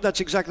of Job. That's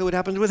exactly what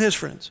happened with his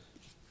friends.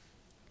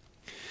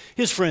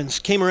 His friends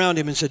came around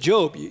him and said,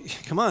 Job,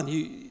 come on,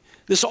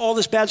 all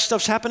this bad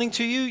stuff's happening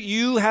to you.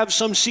 You have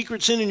some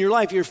secret sin in your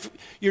life.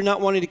 You're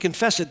not wanting to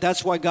confess it.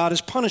 That's why God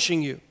is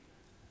punishing you.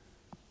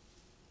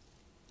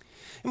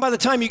 And by the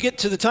time you get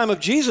to the time of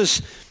Jesus,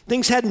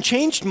 things hadn't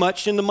changed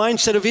much in the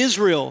mindset of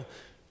Israel.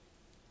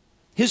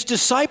 His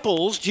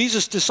disciples,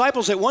 Jesus'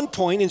 disciples at one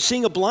point, in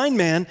seeing a blind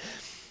man,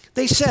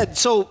 they said,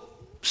 so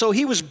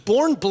he was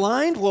born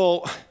blind?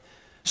 Well,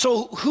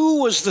 so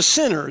who was the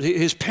sinner?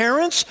 His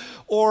parents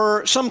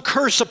or some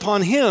curse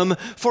upon him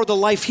for the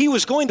life he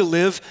was going to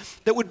live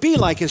that would be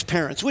like his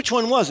parents? Which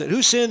one was it?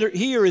 Who sinned,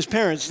 he or his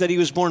parents, that he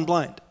was born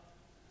blind?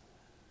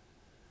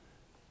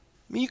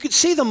 I mean, you could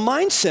see the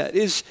mindset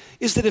is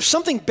that if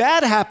something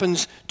bad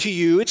happens to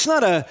you, it's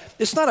not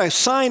a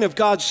sign of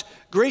God's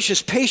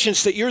gracious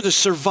patience that you're the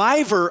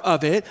survivor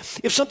of it.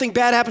 If something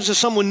bad happens to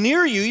someone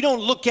near you, you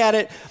don't look at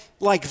it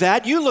like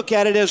that. You look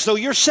at it as though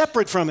you're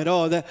separate from it.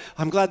 Oh,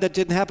 I'm glad that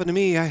didn't happen to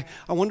me. I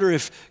wonder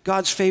if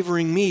God's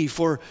favoring me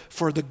for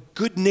the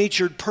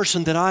good-natured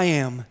person that I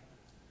am.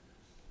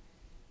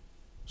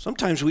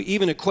 Sometimes we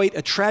even equate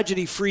a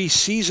tragedy-free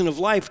season of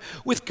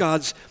life with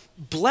God's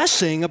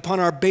blessing upon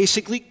our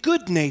basically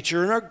good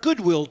nature and our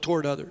goodwill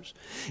toward others.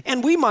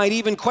 And we might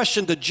even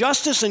question the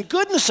justice and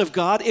goodness of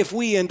God if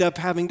we end up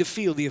having to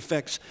feel the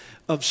effects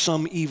of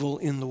some evil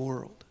in the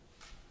world.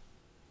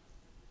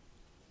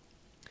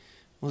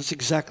 Well, that's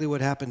exactly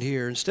what happened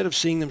here. Instead of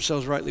seeing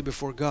themselves rightly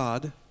before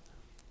God,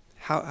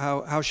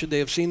 how should they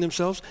have seen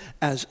themselves?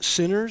 As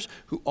sinners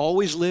who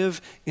always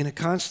live in a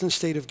constant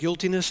state of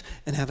guiltiness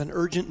and have an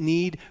urgent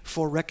need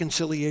for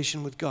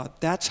reconciliation with God.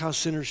 That's how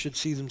sinners should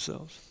see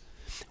themselves.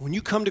 When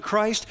you come to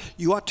Christ,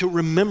 you ought to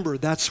remember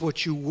that's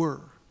what you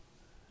were.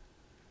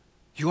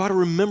 You ought to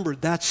remember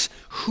that's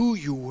who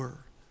you were.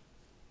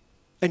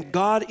 And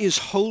God is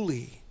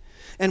holy.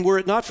 And were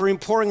it not for him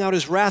pouring out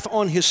his wrath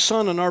on his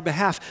Son on our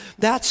behalf,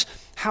 that's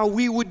how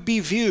we would be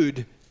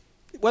viewed.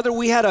 Whether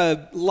we had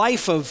a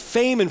life of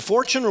fame and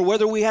fortune or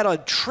whether we had a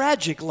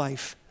tragic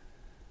life.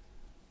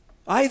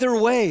 Either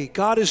way,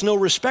 God is no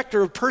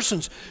respecter of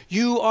persons.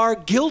 You are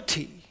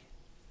guilty.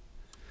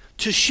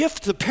 To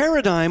shift the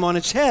paradigm on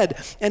its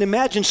head and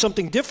imagine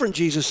something different,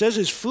 Jesus says,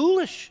 is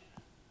foolish.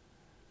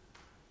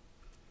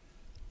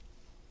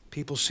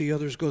 People see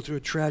others go through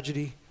a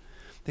tragedy.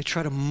 They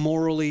try to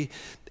morally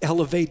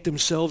elevate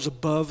themselves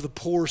above the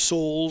poor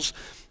souls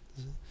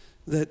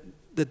that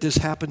this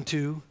happened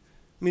to.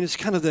 I mean, it's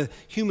kind of the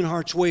human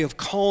heart's way of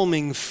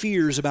calming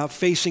fears about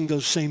facing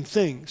those same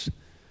things.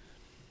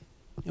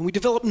 And we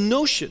develop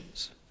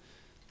notions,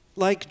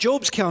 like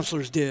Job's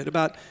counselors did,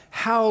 about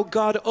how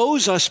God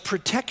owes us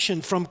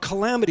protection from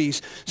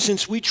calamities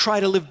since we try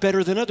to live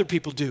better than other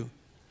people do.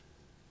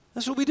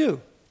 That's what we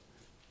do.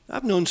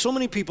 I've known so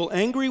many people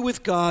angry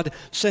with God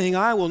saying,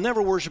 I will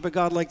never worship a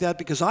God like that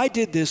because I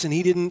did this and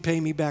he didn't pay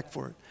me back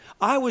for it.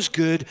 I was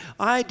good,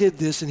 I did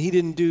this and he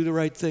didn't do the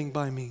right thing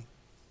by me.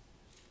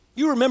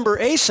 You remember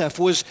Asaph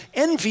was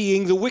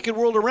envying the wicked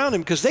world around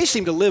him because they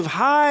seemed to live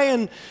high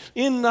and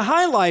in the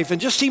high life and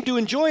just seemed to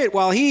enjoy it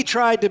while he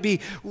tried to be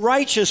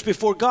righteous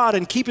before God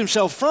and keep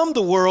himself from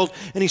the world,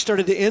 and he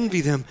started to envy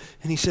them.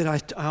 And he said,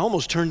 I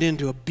almost turned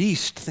into a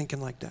beast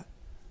thinking like that.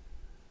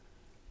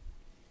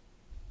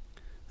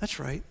 That's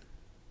right.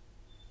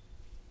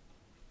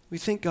 We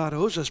think God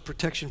owes us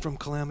protection from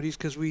calamities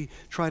because we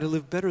try to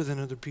live better than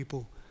other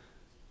people.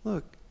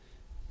 Look,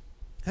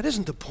 that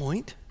isn't the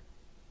point.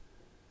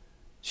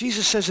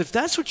 Jesus says, if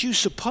that's what you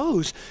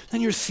suppose,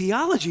 then your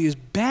theology is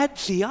bad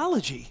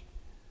theology.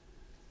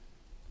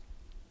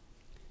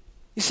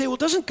 You say, well,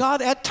 doesn't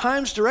God at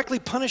times directly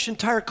punish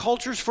entire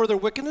cultures for their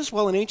wickedness?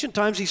 Well, in ancient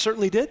times, he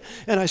certainly did.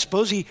 And I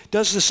suppose he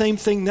does the same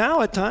thing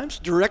now at times,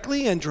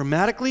 directly and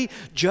dramatically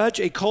judge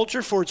a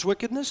culture for its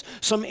wickedness,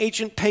 some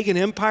ancient pagan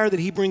empire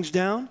that he brings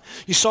down.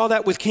 You saw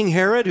that with King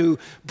Herod, who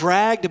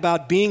bragged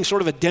about being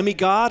sort of a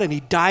demigod, and he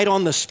died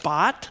on the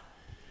spot.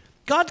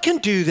 God can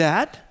do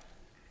that,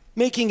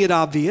 making it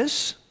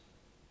obvious.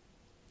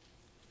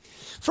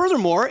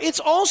 Furthermore,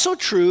 it's also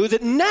true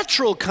that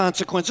natural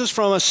consequences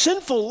from a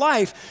sinful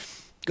life,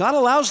 God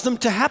allows them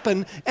to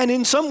happen, and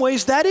in some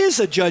ways that is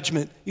a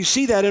judgment. You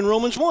see that in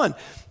Romans 1.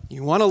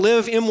 You want to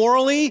live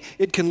immorally,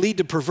 it can lead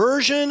to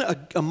perversion,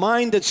 a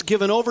mind that's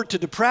given over to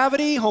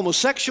depravity,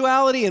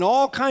 homosexuality, and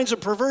all kinds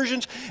of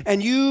perversions,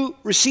 and you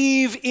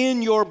receive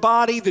in your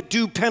body the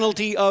due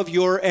penalty of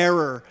your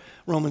error.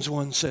 Romans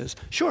 1 says.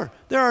 Sure,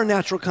 there are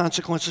natural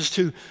consequences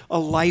to a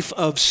life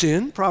of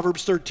sin.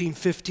 Proverbs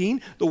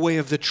 13:15, the way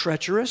of the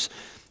treacherous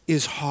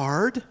is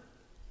hard.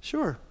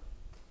 Sure.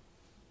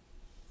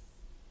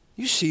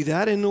 You see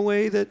that in the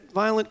way that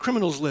violent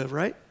criminals live,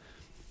 right?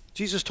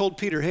 Jesus told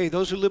Peter, hey,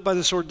 those who live by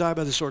the sword die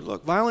by the sword.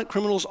 Look, violent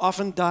criminals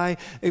often die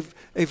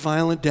a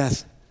violent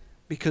death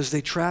because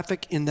they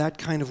traffic in that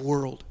kind of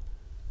world.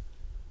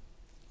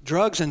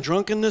 Drugs and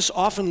drunkenness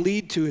often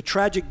lead to a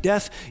tragic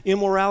death.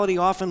 Immorality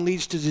often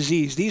leads to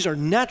disease. These are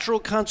natural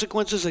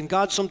consequences, and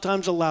God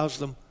sometimes allows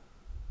them.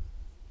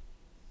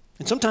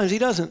 And sometimes he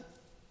doesn't.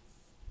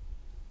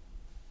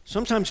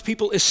 Sometimes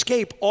people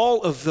escape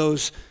all of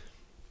those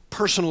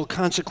personal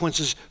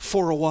consequences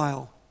for a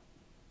while.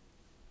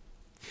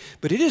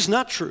 But it is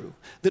not true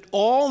that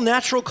all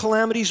natural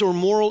calamities or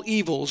moral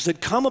evils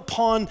that come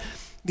upon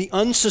the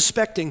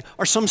unsuspecting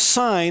are some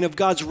sign of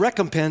God's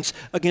recompense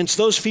against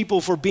those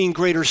people for being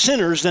greater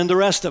sinners than the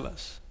rest of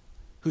us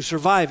who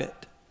survive it.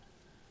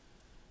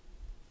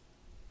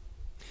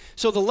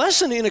 So the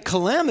lesson in a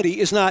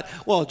calamity is not,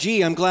 well,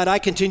 gee, I'm glad I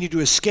continue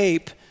to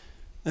escape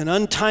an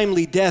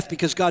untimely death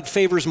because God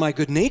favors my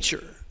good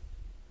nature.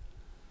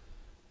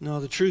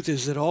 No, the truth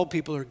is that all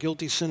people are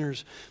guilty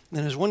sinners.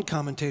 And as one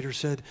commentator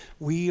said,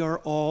 we are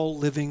all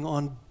living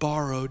on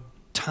borrowed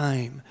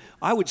time.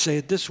 I would say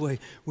it this way,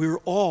 we're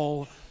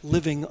all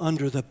living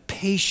under the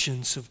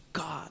patience of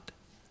God.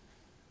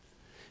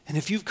 And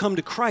if you've come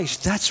to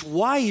Christ, that's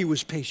why he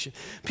was patient,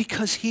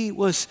 because he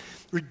was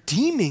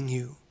redeeming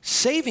you,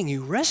 saving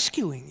you,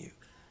 rescuing you.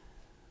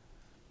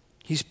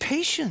 He's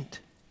patient.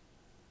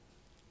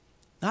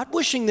 Not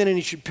wishing that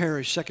any should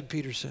perish, 2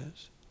 Peter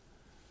says.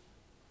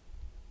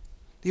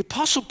 The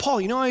Apostle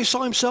Paul, you know how he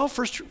saw himself?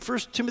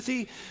 1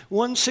 Timothy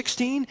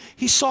 1:16.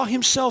 He saw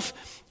himself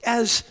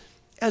as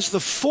the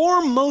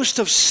foremost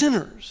of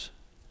sinners.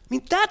 I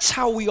mean, that's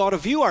how we ought to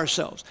view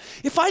ourselves.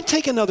 If I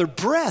take another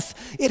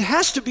breath, it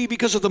has to be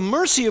because of the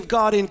mercy of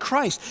God in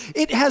Christ.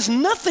 It has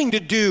nothing to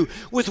do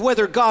with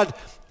whether God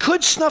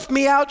could snuff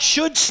me out,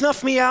 should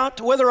snuff me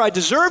out, whether I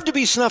deserve to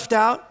be snuffed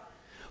out.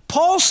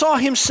 Paul saw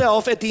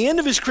himself at the end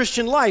of his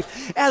Christian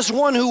life as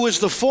one who was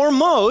the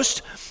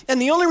foremost,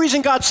 and the only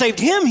reason God saved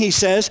him, he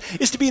says,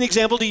 is to be an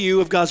example to you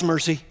of God's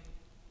mercy.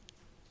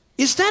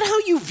 Is that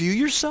how you view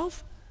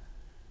yourself?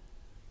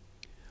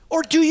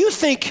 Or do you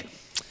think,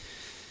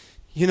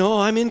 you know,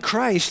 I'm in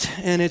Christ,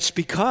 and it's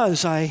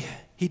because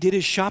he did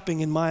his shopping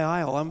in my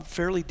aisle. I'm a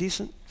fairly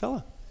decent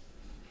fella.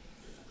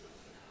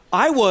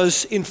 I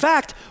was, in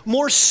fact,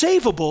 more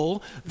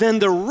savable than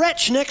the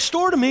wretch next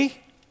door to me.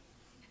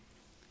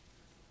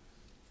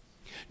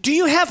 Do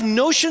you have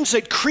notions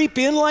that creep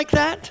in like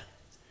that?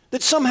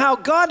 That somehow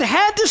God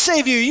had to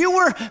save you. You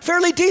were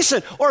fairly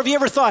decent. Or have you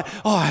ever thought,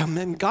 oh,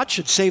 man, God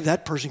should save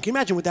that person. Can you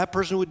imagine what that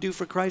person would do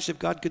for Christ if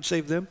God could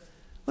save them?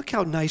 Look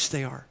how nice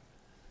they are.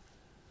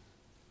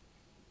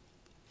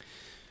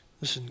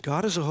 Listen,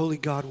 God is a holy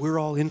God. We're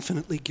all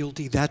infinitely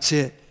guilty. That's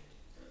it.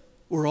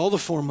 We're all the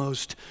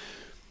foremost.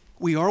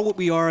 We are what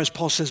we are, as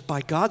Paul says,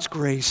 by God's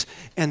grace,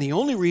 and the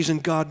only reason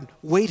God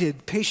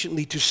waited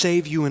patiently to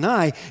save you and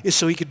I is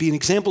so he could be an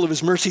example of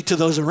his mercy to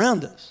those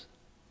around us.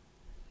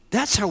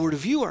 That's how we're to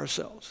view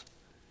ourselves.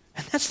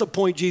 And that's the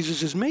point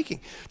Jesus is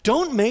making.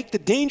 Don't make the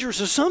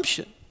dangerous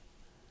assumption.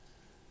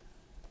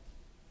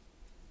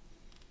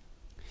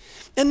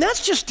 And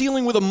that's just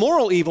dealing with a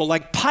moral evil,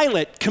 like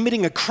Pilate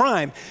committing a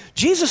crime.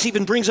 Jesus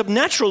even brings up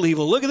natural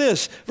evil. Look at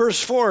this,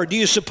 verse 4. Do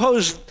you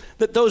suppose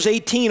that those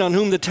 18 on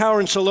whom the tower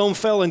in Siloam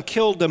fell and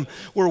killed them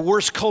were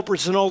worse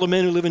culprits than all the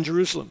men who live in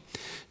Jerusalem?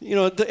 You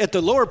know, at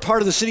the lower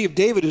part of the city of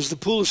David is the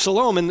pool of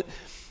Siloam,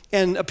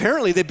 and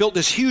apparently they built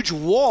this huge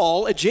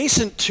wall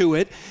adjacent to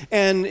it,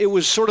 and it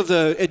was sort of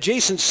the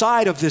adjacent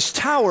side of this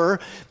tower,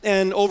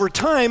 and over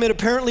time it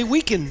apparently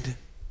weakened.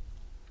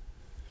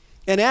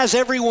 And as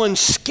everyone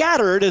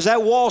scattered, as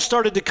that wall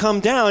started to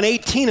come down,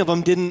 18 of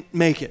them didn't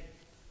make it.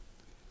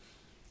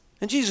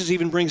 And Jesus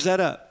even brings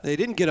that up. They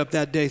didn't get up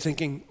that day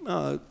thinking,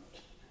 oh, I'm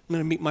going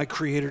to meet my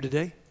Creator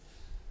today.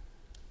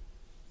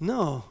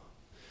 No.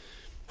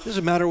 It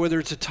doesn't matter whether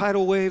it's a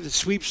tidal wave that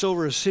sweeps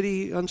over a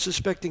city,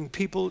 unsuspecting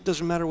people. It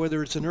doesn't matter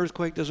whether it's an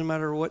earthquake. It doesn't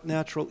matter what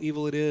natural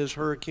evil it is,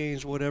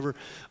 hurricanes, whatever,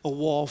 a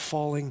wall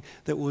falling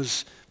that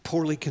was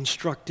poorly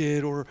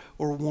constructed or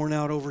worn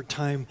out over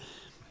time.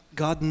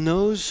 God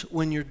knows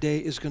when your day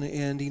is going to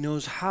end. He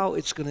knows how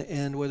it's going to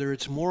end, whether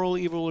it's moral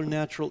evil or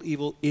natural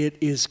evil. It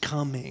is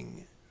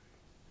coming.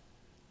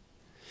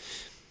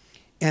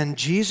 And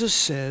Jesus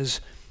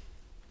says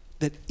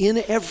that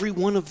in every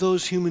one of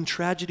those human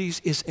tragedies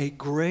is a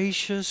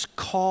gracious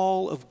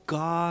call of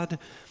God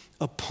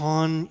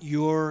upon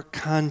your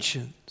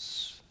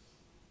conscience.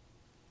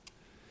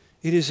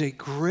 It is a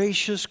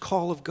gracious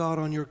call of God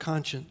on your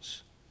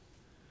conscience.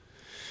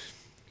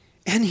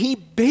 And he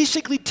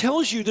basically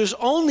tells you there's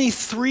only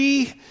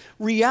 3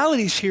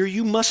 realities here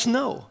you must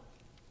know.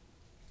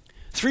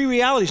 3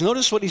 realities.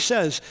 Notice what he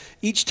says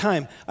each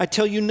time. I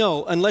tell you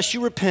no, unless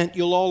you repent,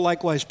 you'll all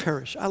likewise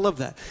perish. I love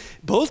that.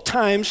 Both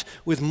times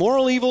with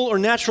moral evil or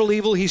natural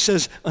evil, he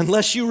says,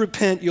 unless you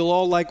repent, you'll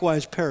all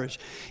likewise perish.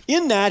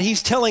 In that,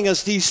 he's telling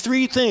us these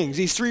 3 things,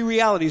 these 3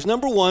 realities.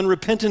 Number 1,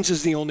 repentance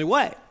is the only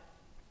way.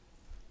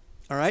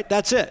 All right,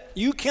 that's it.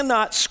 You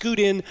cannot scoot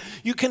in.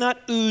 You cannot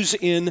ooze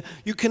in.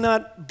 You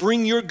cannot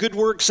bring your good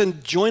works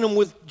and join them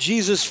with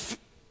Jesus'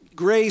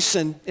 grace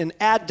and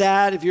add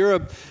that. If you're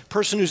a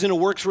person who's in a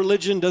works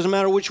religion, doesn't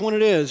matter which one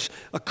it is,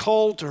 a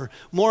cult or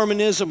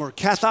Mormonism or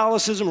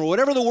Catholicism or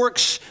whatever the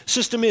works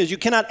system is, you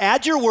cannot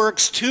add your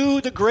works to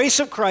the grace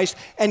of Christ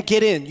and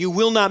get in. You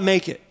will not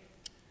make it.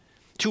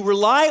 To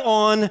rely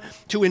on,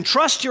 to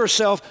entrust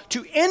yourself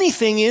to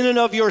anything in and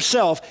of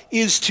yourself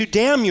is to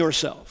damn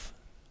yourself.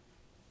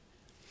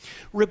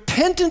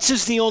 Repentance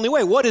is the only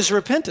way. What is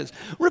repentance?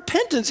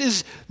 Repentance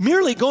is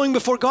merely going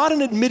before God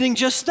and admitting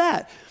just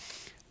that.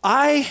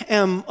 I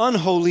am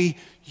unholy,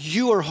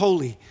 you are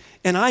holy,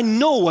 and I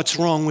know what's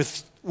wrong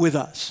with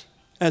us,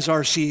 as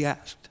R.C.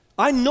 asked.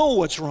 I know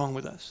what's wrong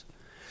with us.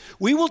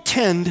 We will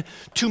tend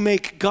to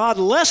make God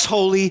less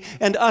holy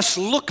and us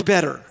look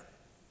better.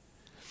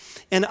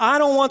 And I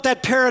don't want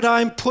that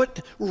paradigm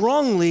put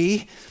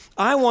wrongly.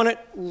 I want it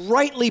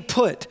rightly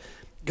put.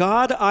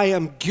 God, I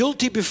am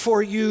guilty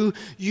before you.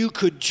 You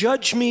could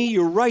judge me.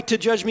 You're right to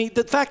judge me.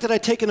 The fact that I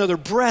take another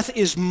breath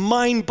is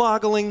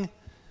mind-boggling.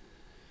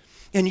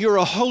 And you're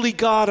a holy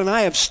God, and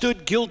I have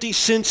stood guilty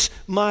since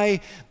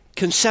my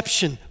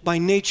conception by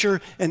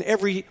nature and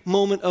every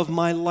moment of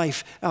my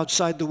life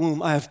outside the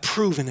womb. I have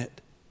proven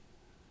it.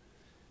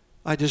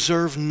 I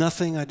deserve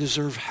nothing. I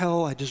deserve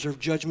hell. I deserve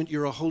judgment.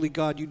 You're a holy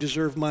God. You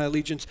deserve my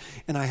allegiance,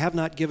 and I have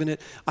not given it.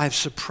 I've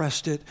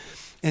suppressed it.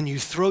 And you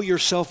throw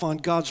yourself on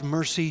God's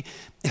mercy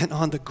and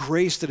on the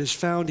grace that is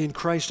found in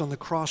Christ on the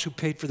cross who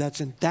paid for that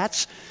sin.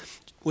 That's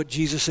what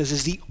Jesus says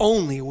is the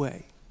only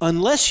way.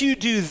 Unless you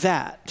do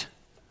that,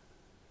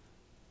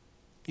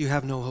 you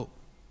have no hope.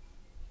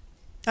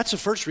 That's the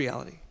first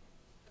reality.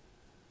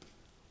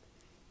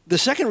 The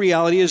second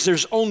reality is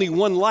there's only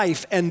one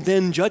life and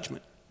then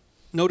judgment.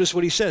 Notice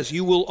what he says,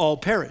 you will all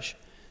perish.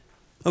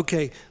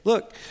 Okay,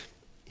 look,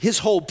 his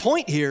whole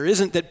point here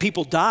isn't that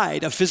people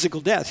died a physical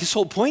death. His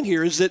whole point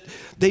here is that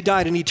they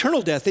died an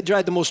eternal death. They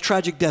died the most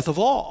tragic death of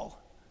all.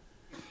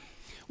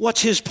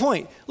 What's his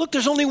point? Look,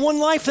 there's only one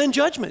life, then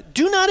judgment.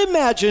 Do not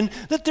imagine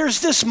that there's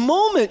this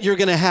moment you're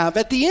going to have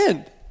at the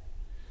end.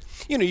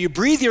 You know, you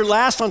breathe your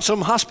last on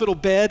some hospital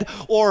bed,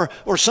 or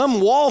some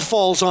wall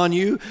falls on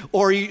you,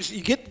 or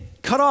you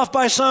get cut off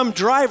by some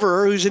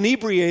driver who's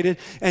inebriated,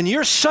 and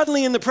you're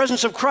suddenly in the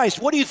presence of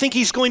Christ. What do you think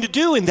he's going to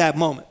do in that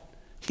moment?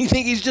 You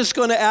think he's just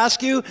going to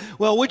ask you,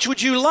 well, which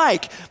would you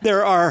like?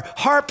 There are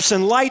harps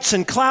and lights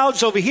and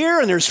clouds over here,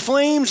 and there's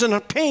flames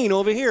and pain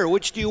over here.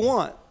 Which do you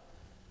want?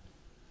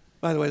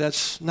 By the way,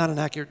 that's not an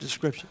accurate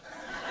description.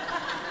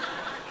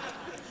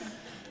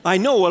 I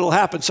know what will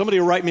happen. Somebody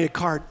will write me a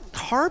card.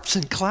 Harps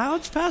and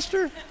clouds,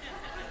 Pastor?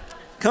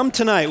 Come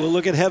tonight. We'll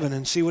look at heaven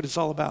and see what it's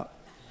all about.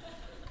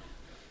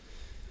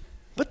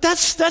 But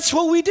that's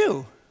what we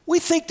do. We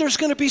think there's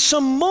going to be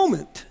some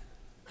moment.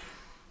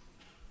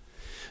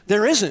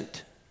 There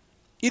isn't.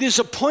 It is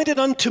appointed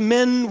unto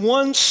men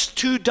once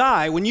to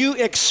die. When you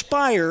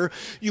expire,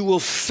 you will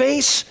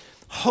face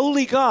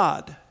holy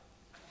God.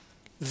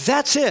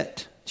 That's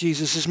it.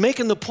 Jesus is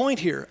making the point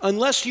here.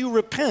 Unless you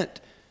repent.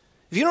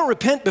 If you don't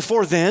repent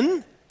before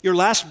then, your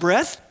last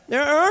breath,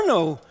 there are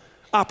no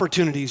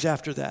opportunities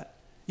after that.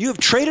 You have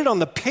traded on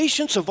the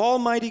patience of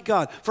Almighty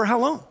God. For how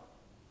long?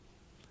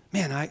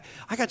 Man,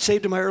 I got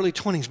saved in my early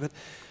 20s, but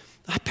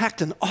I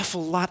packed an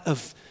awful lot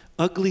of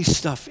ugly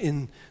stuff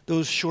in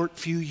those short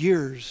few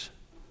years.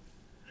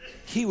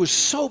 He was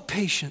so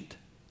patient.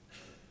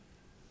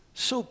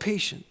 So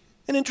patient.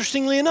 And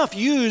interestingly enough,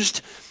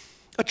 used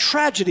a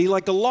tragedy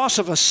like the loss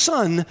of a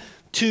son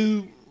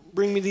to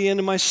bring me to the end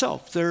of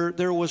myself.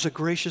 There was a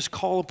gracious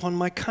call upon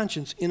my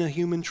conscience in a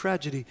human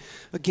tragedy.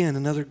 Again,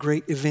 another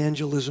great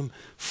evangelism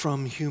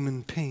from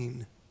human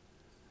pain.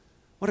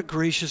 What a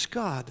gracious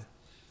God.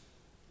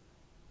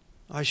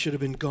 I should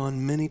have been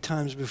gone many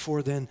times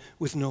before then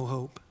with no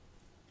hope.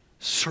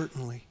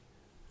 Certainly.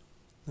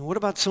 And what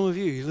about some of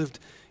you? You lived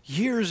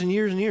years and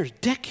years and years,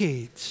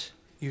 decades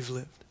you've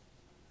lived.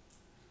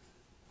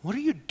 What are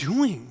you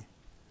doing?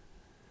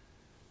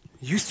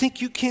 You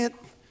think you can't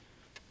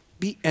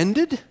be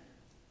ended?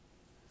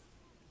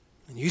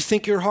 And you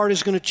think your heart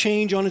is going to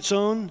change on its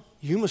own?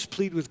 You must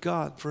plead with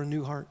God for a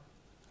new heart.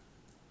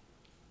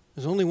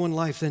 There's only one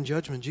life, then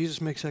judgment.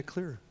 Jesus makes that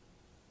clear.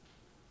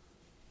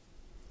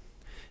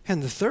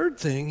 And the third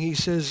thing, he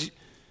says,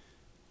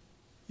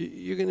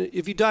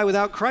 if you die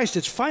without Christ,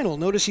 it's final.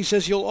 Notice he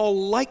says you'll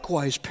all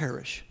likewise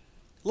perish.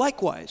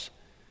 Likewise.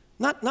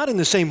 Not in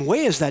the same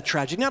way as that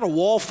tragedy, not a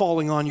wall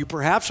falling on you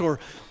perhaps,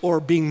 or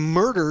being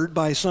murdered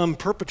by some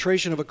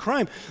perpetration of a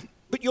crime,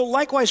 but you'll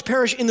likewise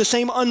perish in the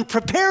same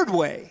unprepared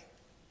way.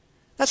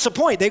 That's the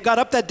point. They got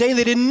up that day and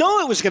they didn't know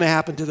it was going to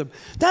happen to them.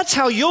 That's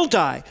how you'll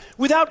die.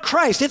 Without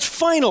Christ, it's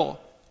final.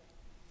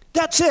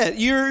 That's it.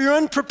 You're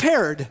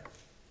unprepared.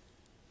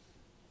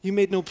 You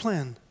made no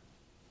plan.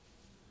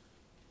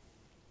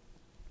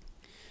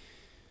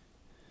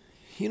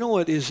 You know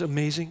what is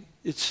amazing?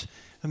 It's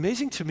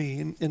amazing to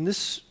me, and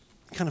this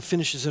kind of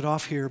finishes it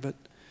off here, but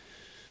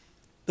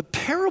the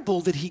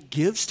parable that he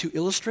gives to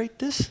illustrate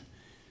this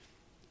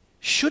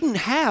shouldn't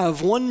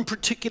have one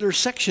particular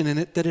section in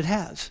it that it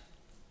has.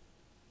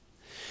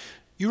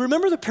 You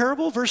remember the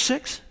parable, verse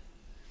 6?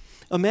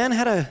 A man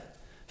had a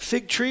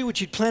fig tree which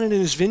he'd planted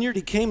in his vineyard.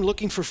 He came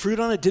looking for fruit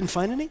on it, didn't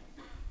find any.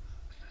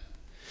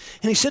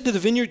 And he said to the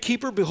vineyard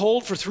keeper,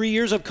 behold, for 3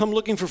 years I've come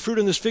looking for fruit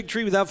on this fig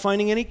tree without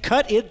finding any.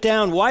 Cut it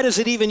down. Why does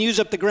it even use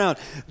up the ground?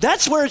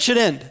 That's where it should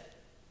end.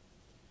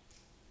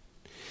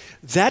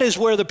 That is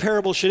where the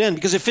parable should end,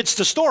 because it fits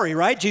the story,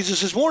 right?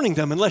 Jesus is warning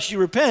them, unless you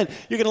repent,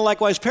 you're going to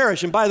likewise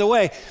perish. And by the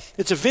way,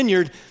 it's a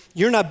vineyard.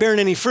 You're not bearing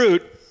any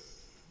fruit.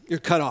 You're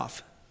cut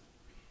off.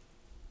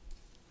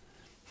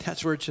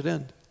 That's where it should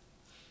end.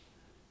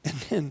 And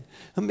then,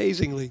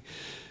 amazingly,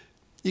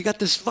 you got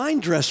this vine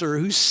dresser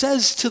who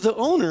says to the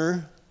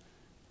owner,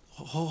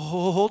 oh,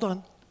 hold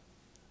on.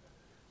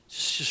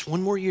 Just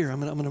one more year.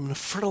 I'm going to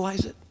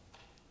fertilize it.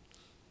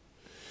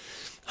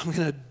 I'm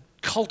going to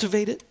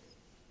cultivate it.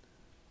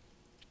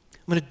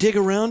 I'm going to dig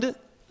around it.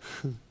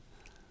 I'm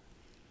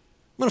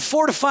going to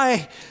fortify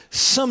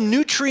some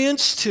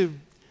nutrients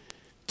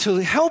to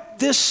help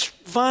this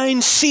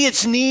vine see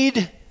its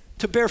need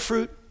to bear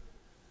fruit.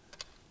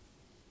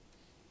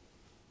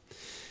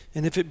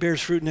 And if it bears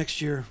fruit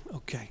next year,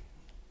 okay.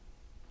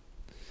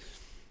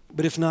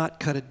 But if not,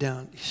 cut it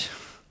down.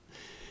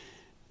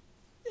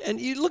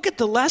 And you look at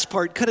the last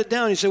part, cut it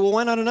down. You say, well,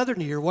 why not another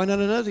year? Why not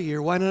another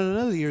year? Why not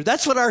another year?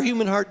 That's what our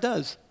human heart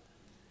does.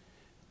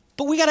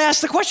 But we got to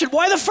ask the question,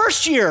 why the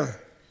first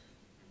year?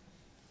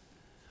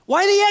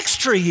 Why the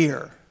extra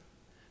year?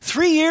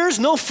 3 years,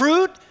 no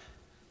fruit?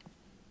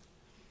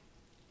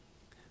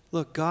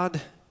 Look, God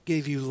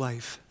gave you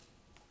life.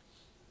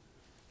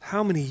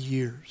 How many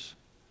years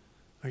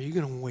are you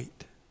going to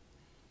wait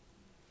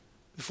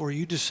before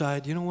you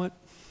decide, you know what?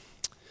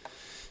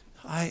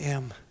 I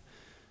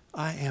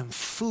am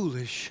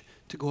foolish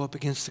to go up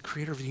against the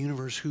creator of the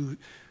universe who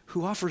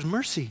offers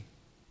mercy.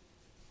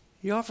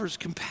 He offers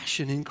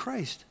compassion in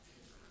Christ.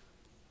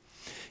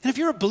 And if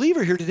you're a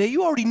believer here today,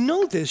 you already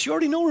know this. You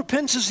already know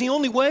repentance is the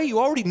only way. You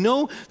already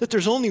know that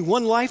there's only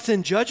one life,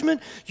 then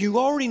judgment. You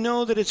already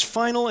know that it's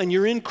final and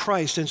you're in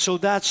Christ. And so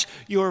that's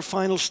your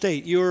final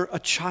state. You're a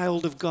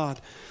child of God.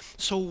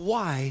 So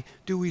why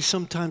do we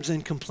sometimes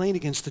then complain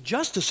against the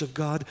justice of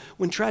God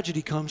when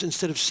tragedy comes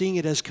instead of seeing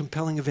it as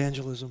compelling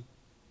evangelism?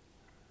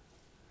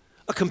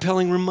 A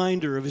compelling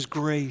reminder of his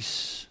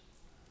grace.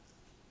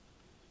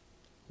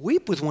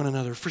 Weep with one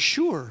another, for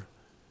sure.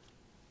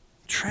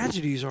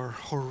 Tragedies are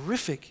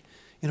horrific.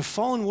 In a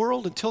fallen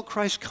world, until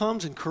Christ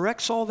comes and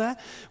corrects all that,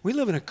 we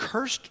live in a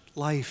cursed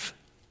life.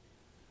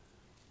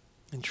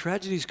 And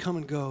tragedies come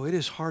and go. It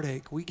is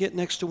heartache. We get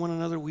next to one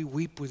another. We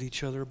weep with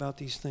each other about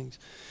these things.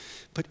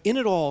 But in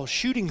it all,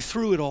 shooting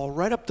through it all,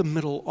 right up the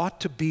middle, ought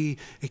to be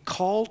a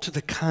call to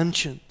the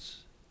conscience.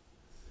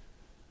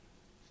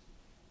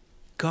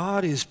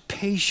 God is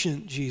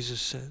patient,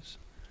 Jesus says.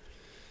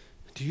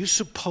 Do you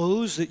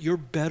suppose that you're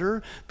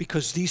better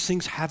because these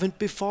things haven't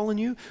befallen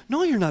you?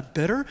 No, you're not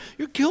better.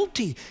 You're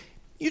guilty.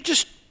 You're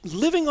just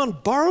living on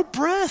borrowed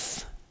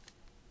breath.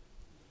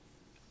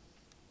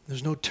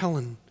 There's no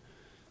telling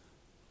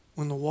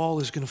when the wall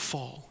is going to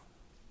fall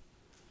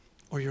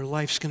or your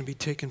life's going to be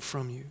taken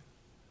from you.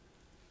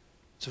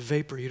 It's a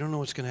vapor. You don't know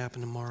what's going to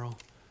happen tomorrow.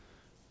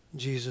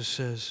 Jesus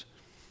says,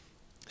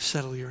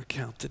 settle your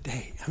account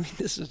today. I mean,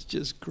 this is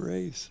just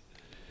grace.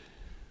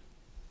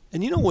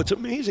 And you know what's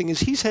amazing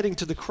is he's heading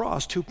to the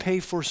cross to pay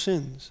for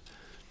sins.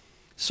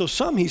 So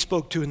some he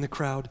spoke to in the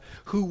crowd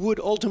who would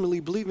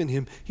ultimately believe in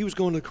him, he was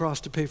going to the cross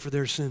to pay for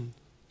their sin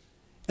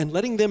and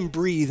letting them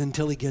breathe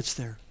until he gets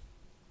there.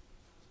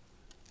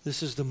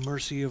 This is the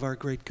mercy of our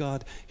great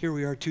God. Here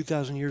we are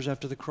 2,000 years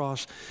after the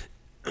cross,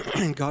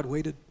 and God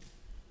waited.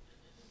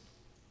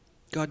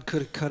 God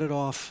could have cut it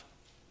off,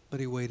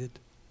 but he waited.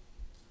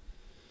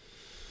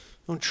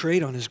 Don't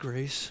trade on his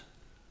grace.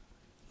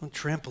 Don't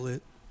trample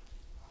it.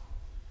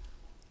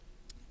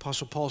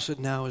 Apostle Paul said,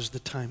 now is the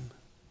time.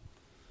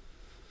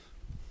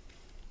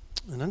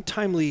 An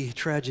untimely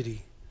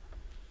tragedy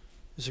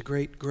is a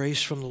great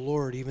grace from the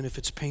Lord, even if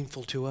it's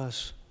painful to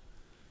us.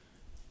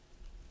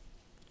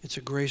 It's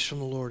a grace from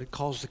the Lord. It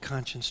calls the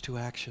conscience to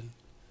action.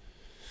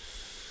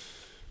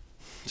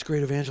 It's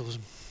great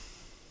evangelism.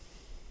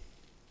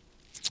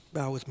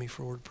 Bow with me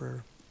for a word of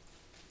prayer.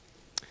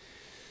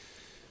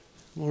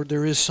 Lord,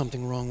 there is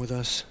something wrong with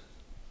us.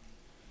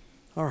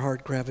 Our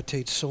heart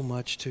gravitates so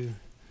much to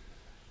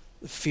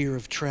the fear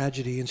of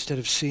tragedy instead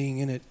of seeing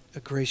in it a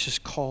gracious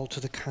call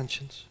to the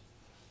conscience.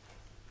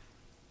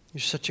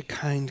 You're such a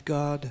kind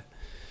God.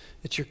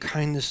 It's your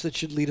kindness that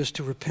should lead us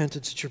to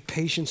repentance. It's your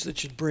patience that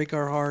should break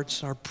our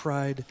hearts, our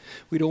pride.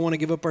 We don't want to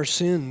give up our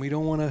sin. We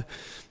don't want to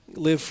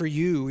live for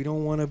you. We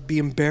don't want to be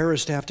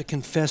embarrassed to have to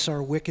confess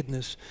our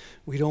wickedness.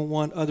 We don't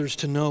want others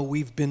to know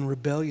we've been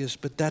rebellious.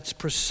 But that's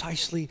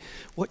precisely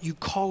what you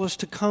call us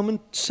to come and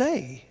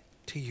say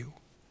to you.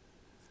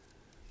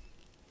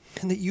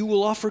 And that you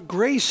will offer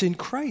grace in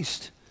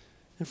Christ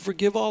and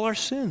forgive all our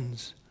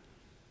sins.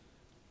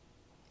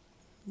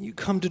 You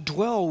come to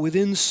dwell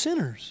within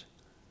sinners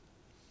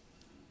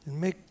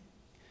and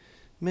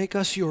make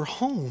us your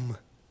home.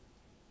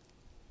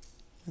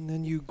 And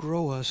then you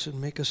grow us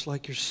and make us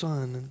like your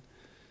Son. And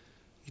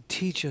you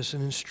teach us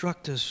and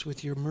instruct us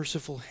with your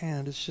merciful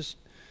hand. It's just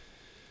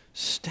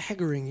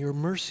staggering, your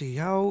mercy.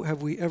 How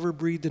have we ever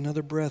breathed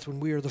another breath when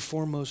we are the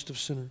foremost of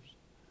sinners?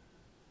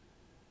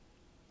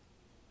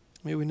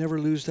 May we never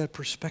lose that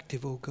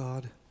perspective, O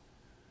God.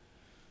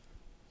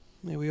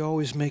 May we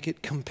always make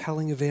it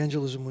compelling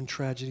evangelism when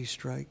tragedy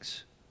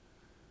strikes.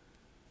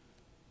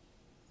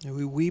 And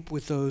we weep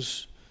with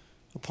those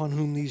upon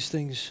whom these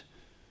things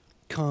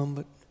come,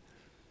 but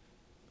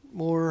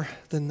more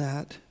than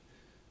that,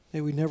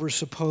 may we never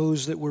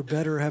suppose that we're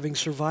better having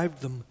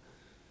survived them.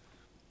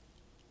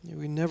 May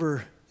we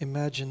never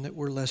imagine that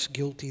we're less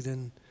guilty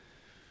than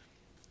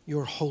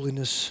your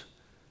holiness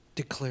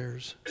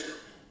declares.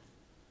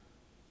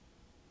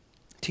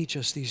 Teach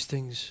us these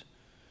things,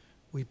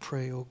 we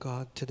pray, O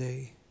God,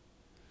 today.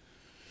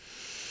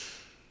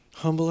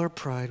 Humble our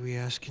pride, we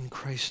ask in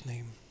Christ's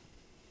name.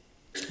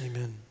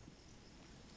 Amen.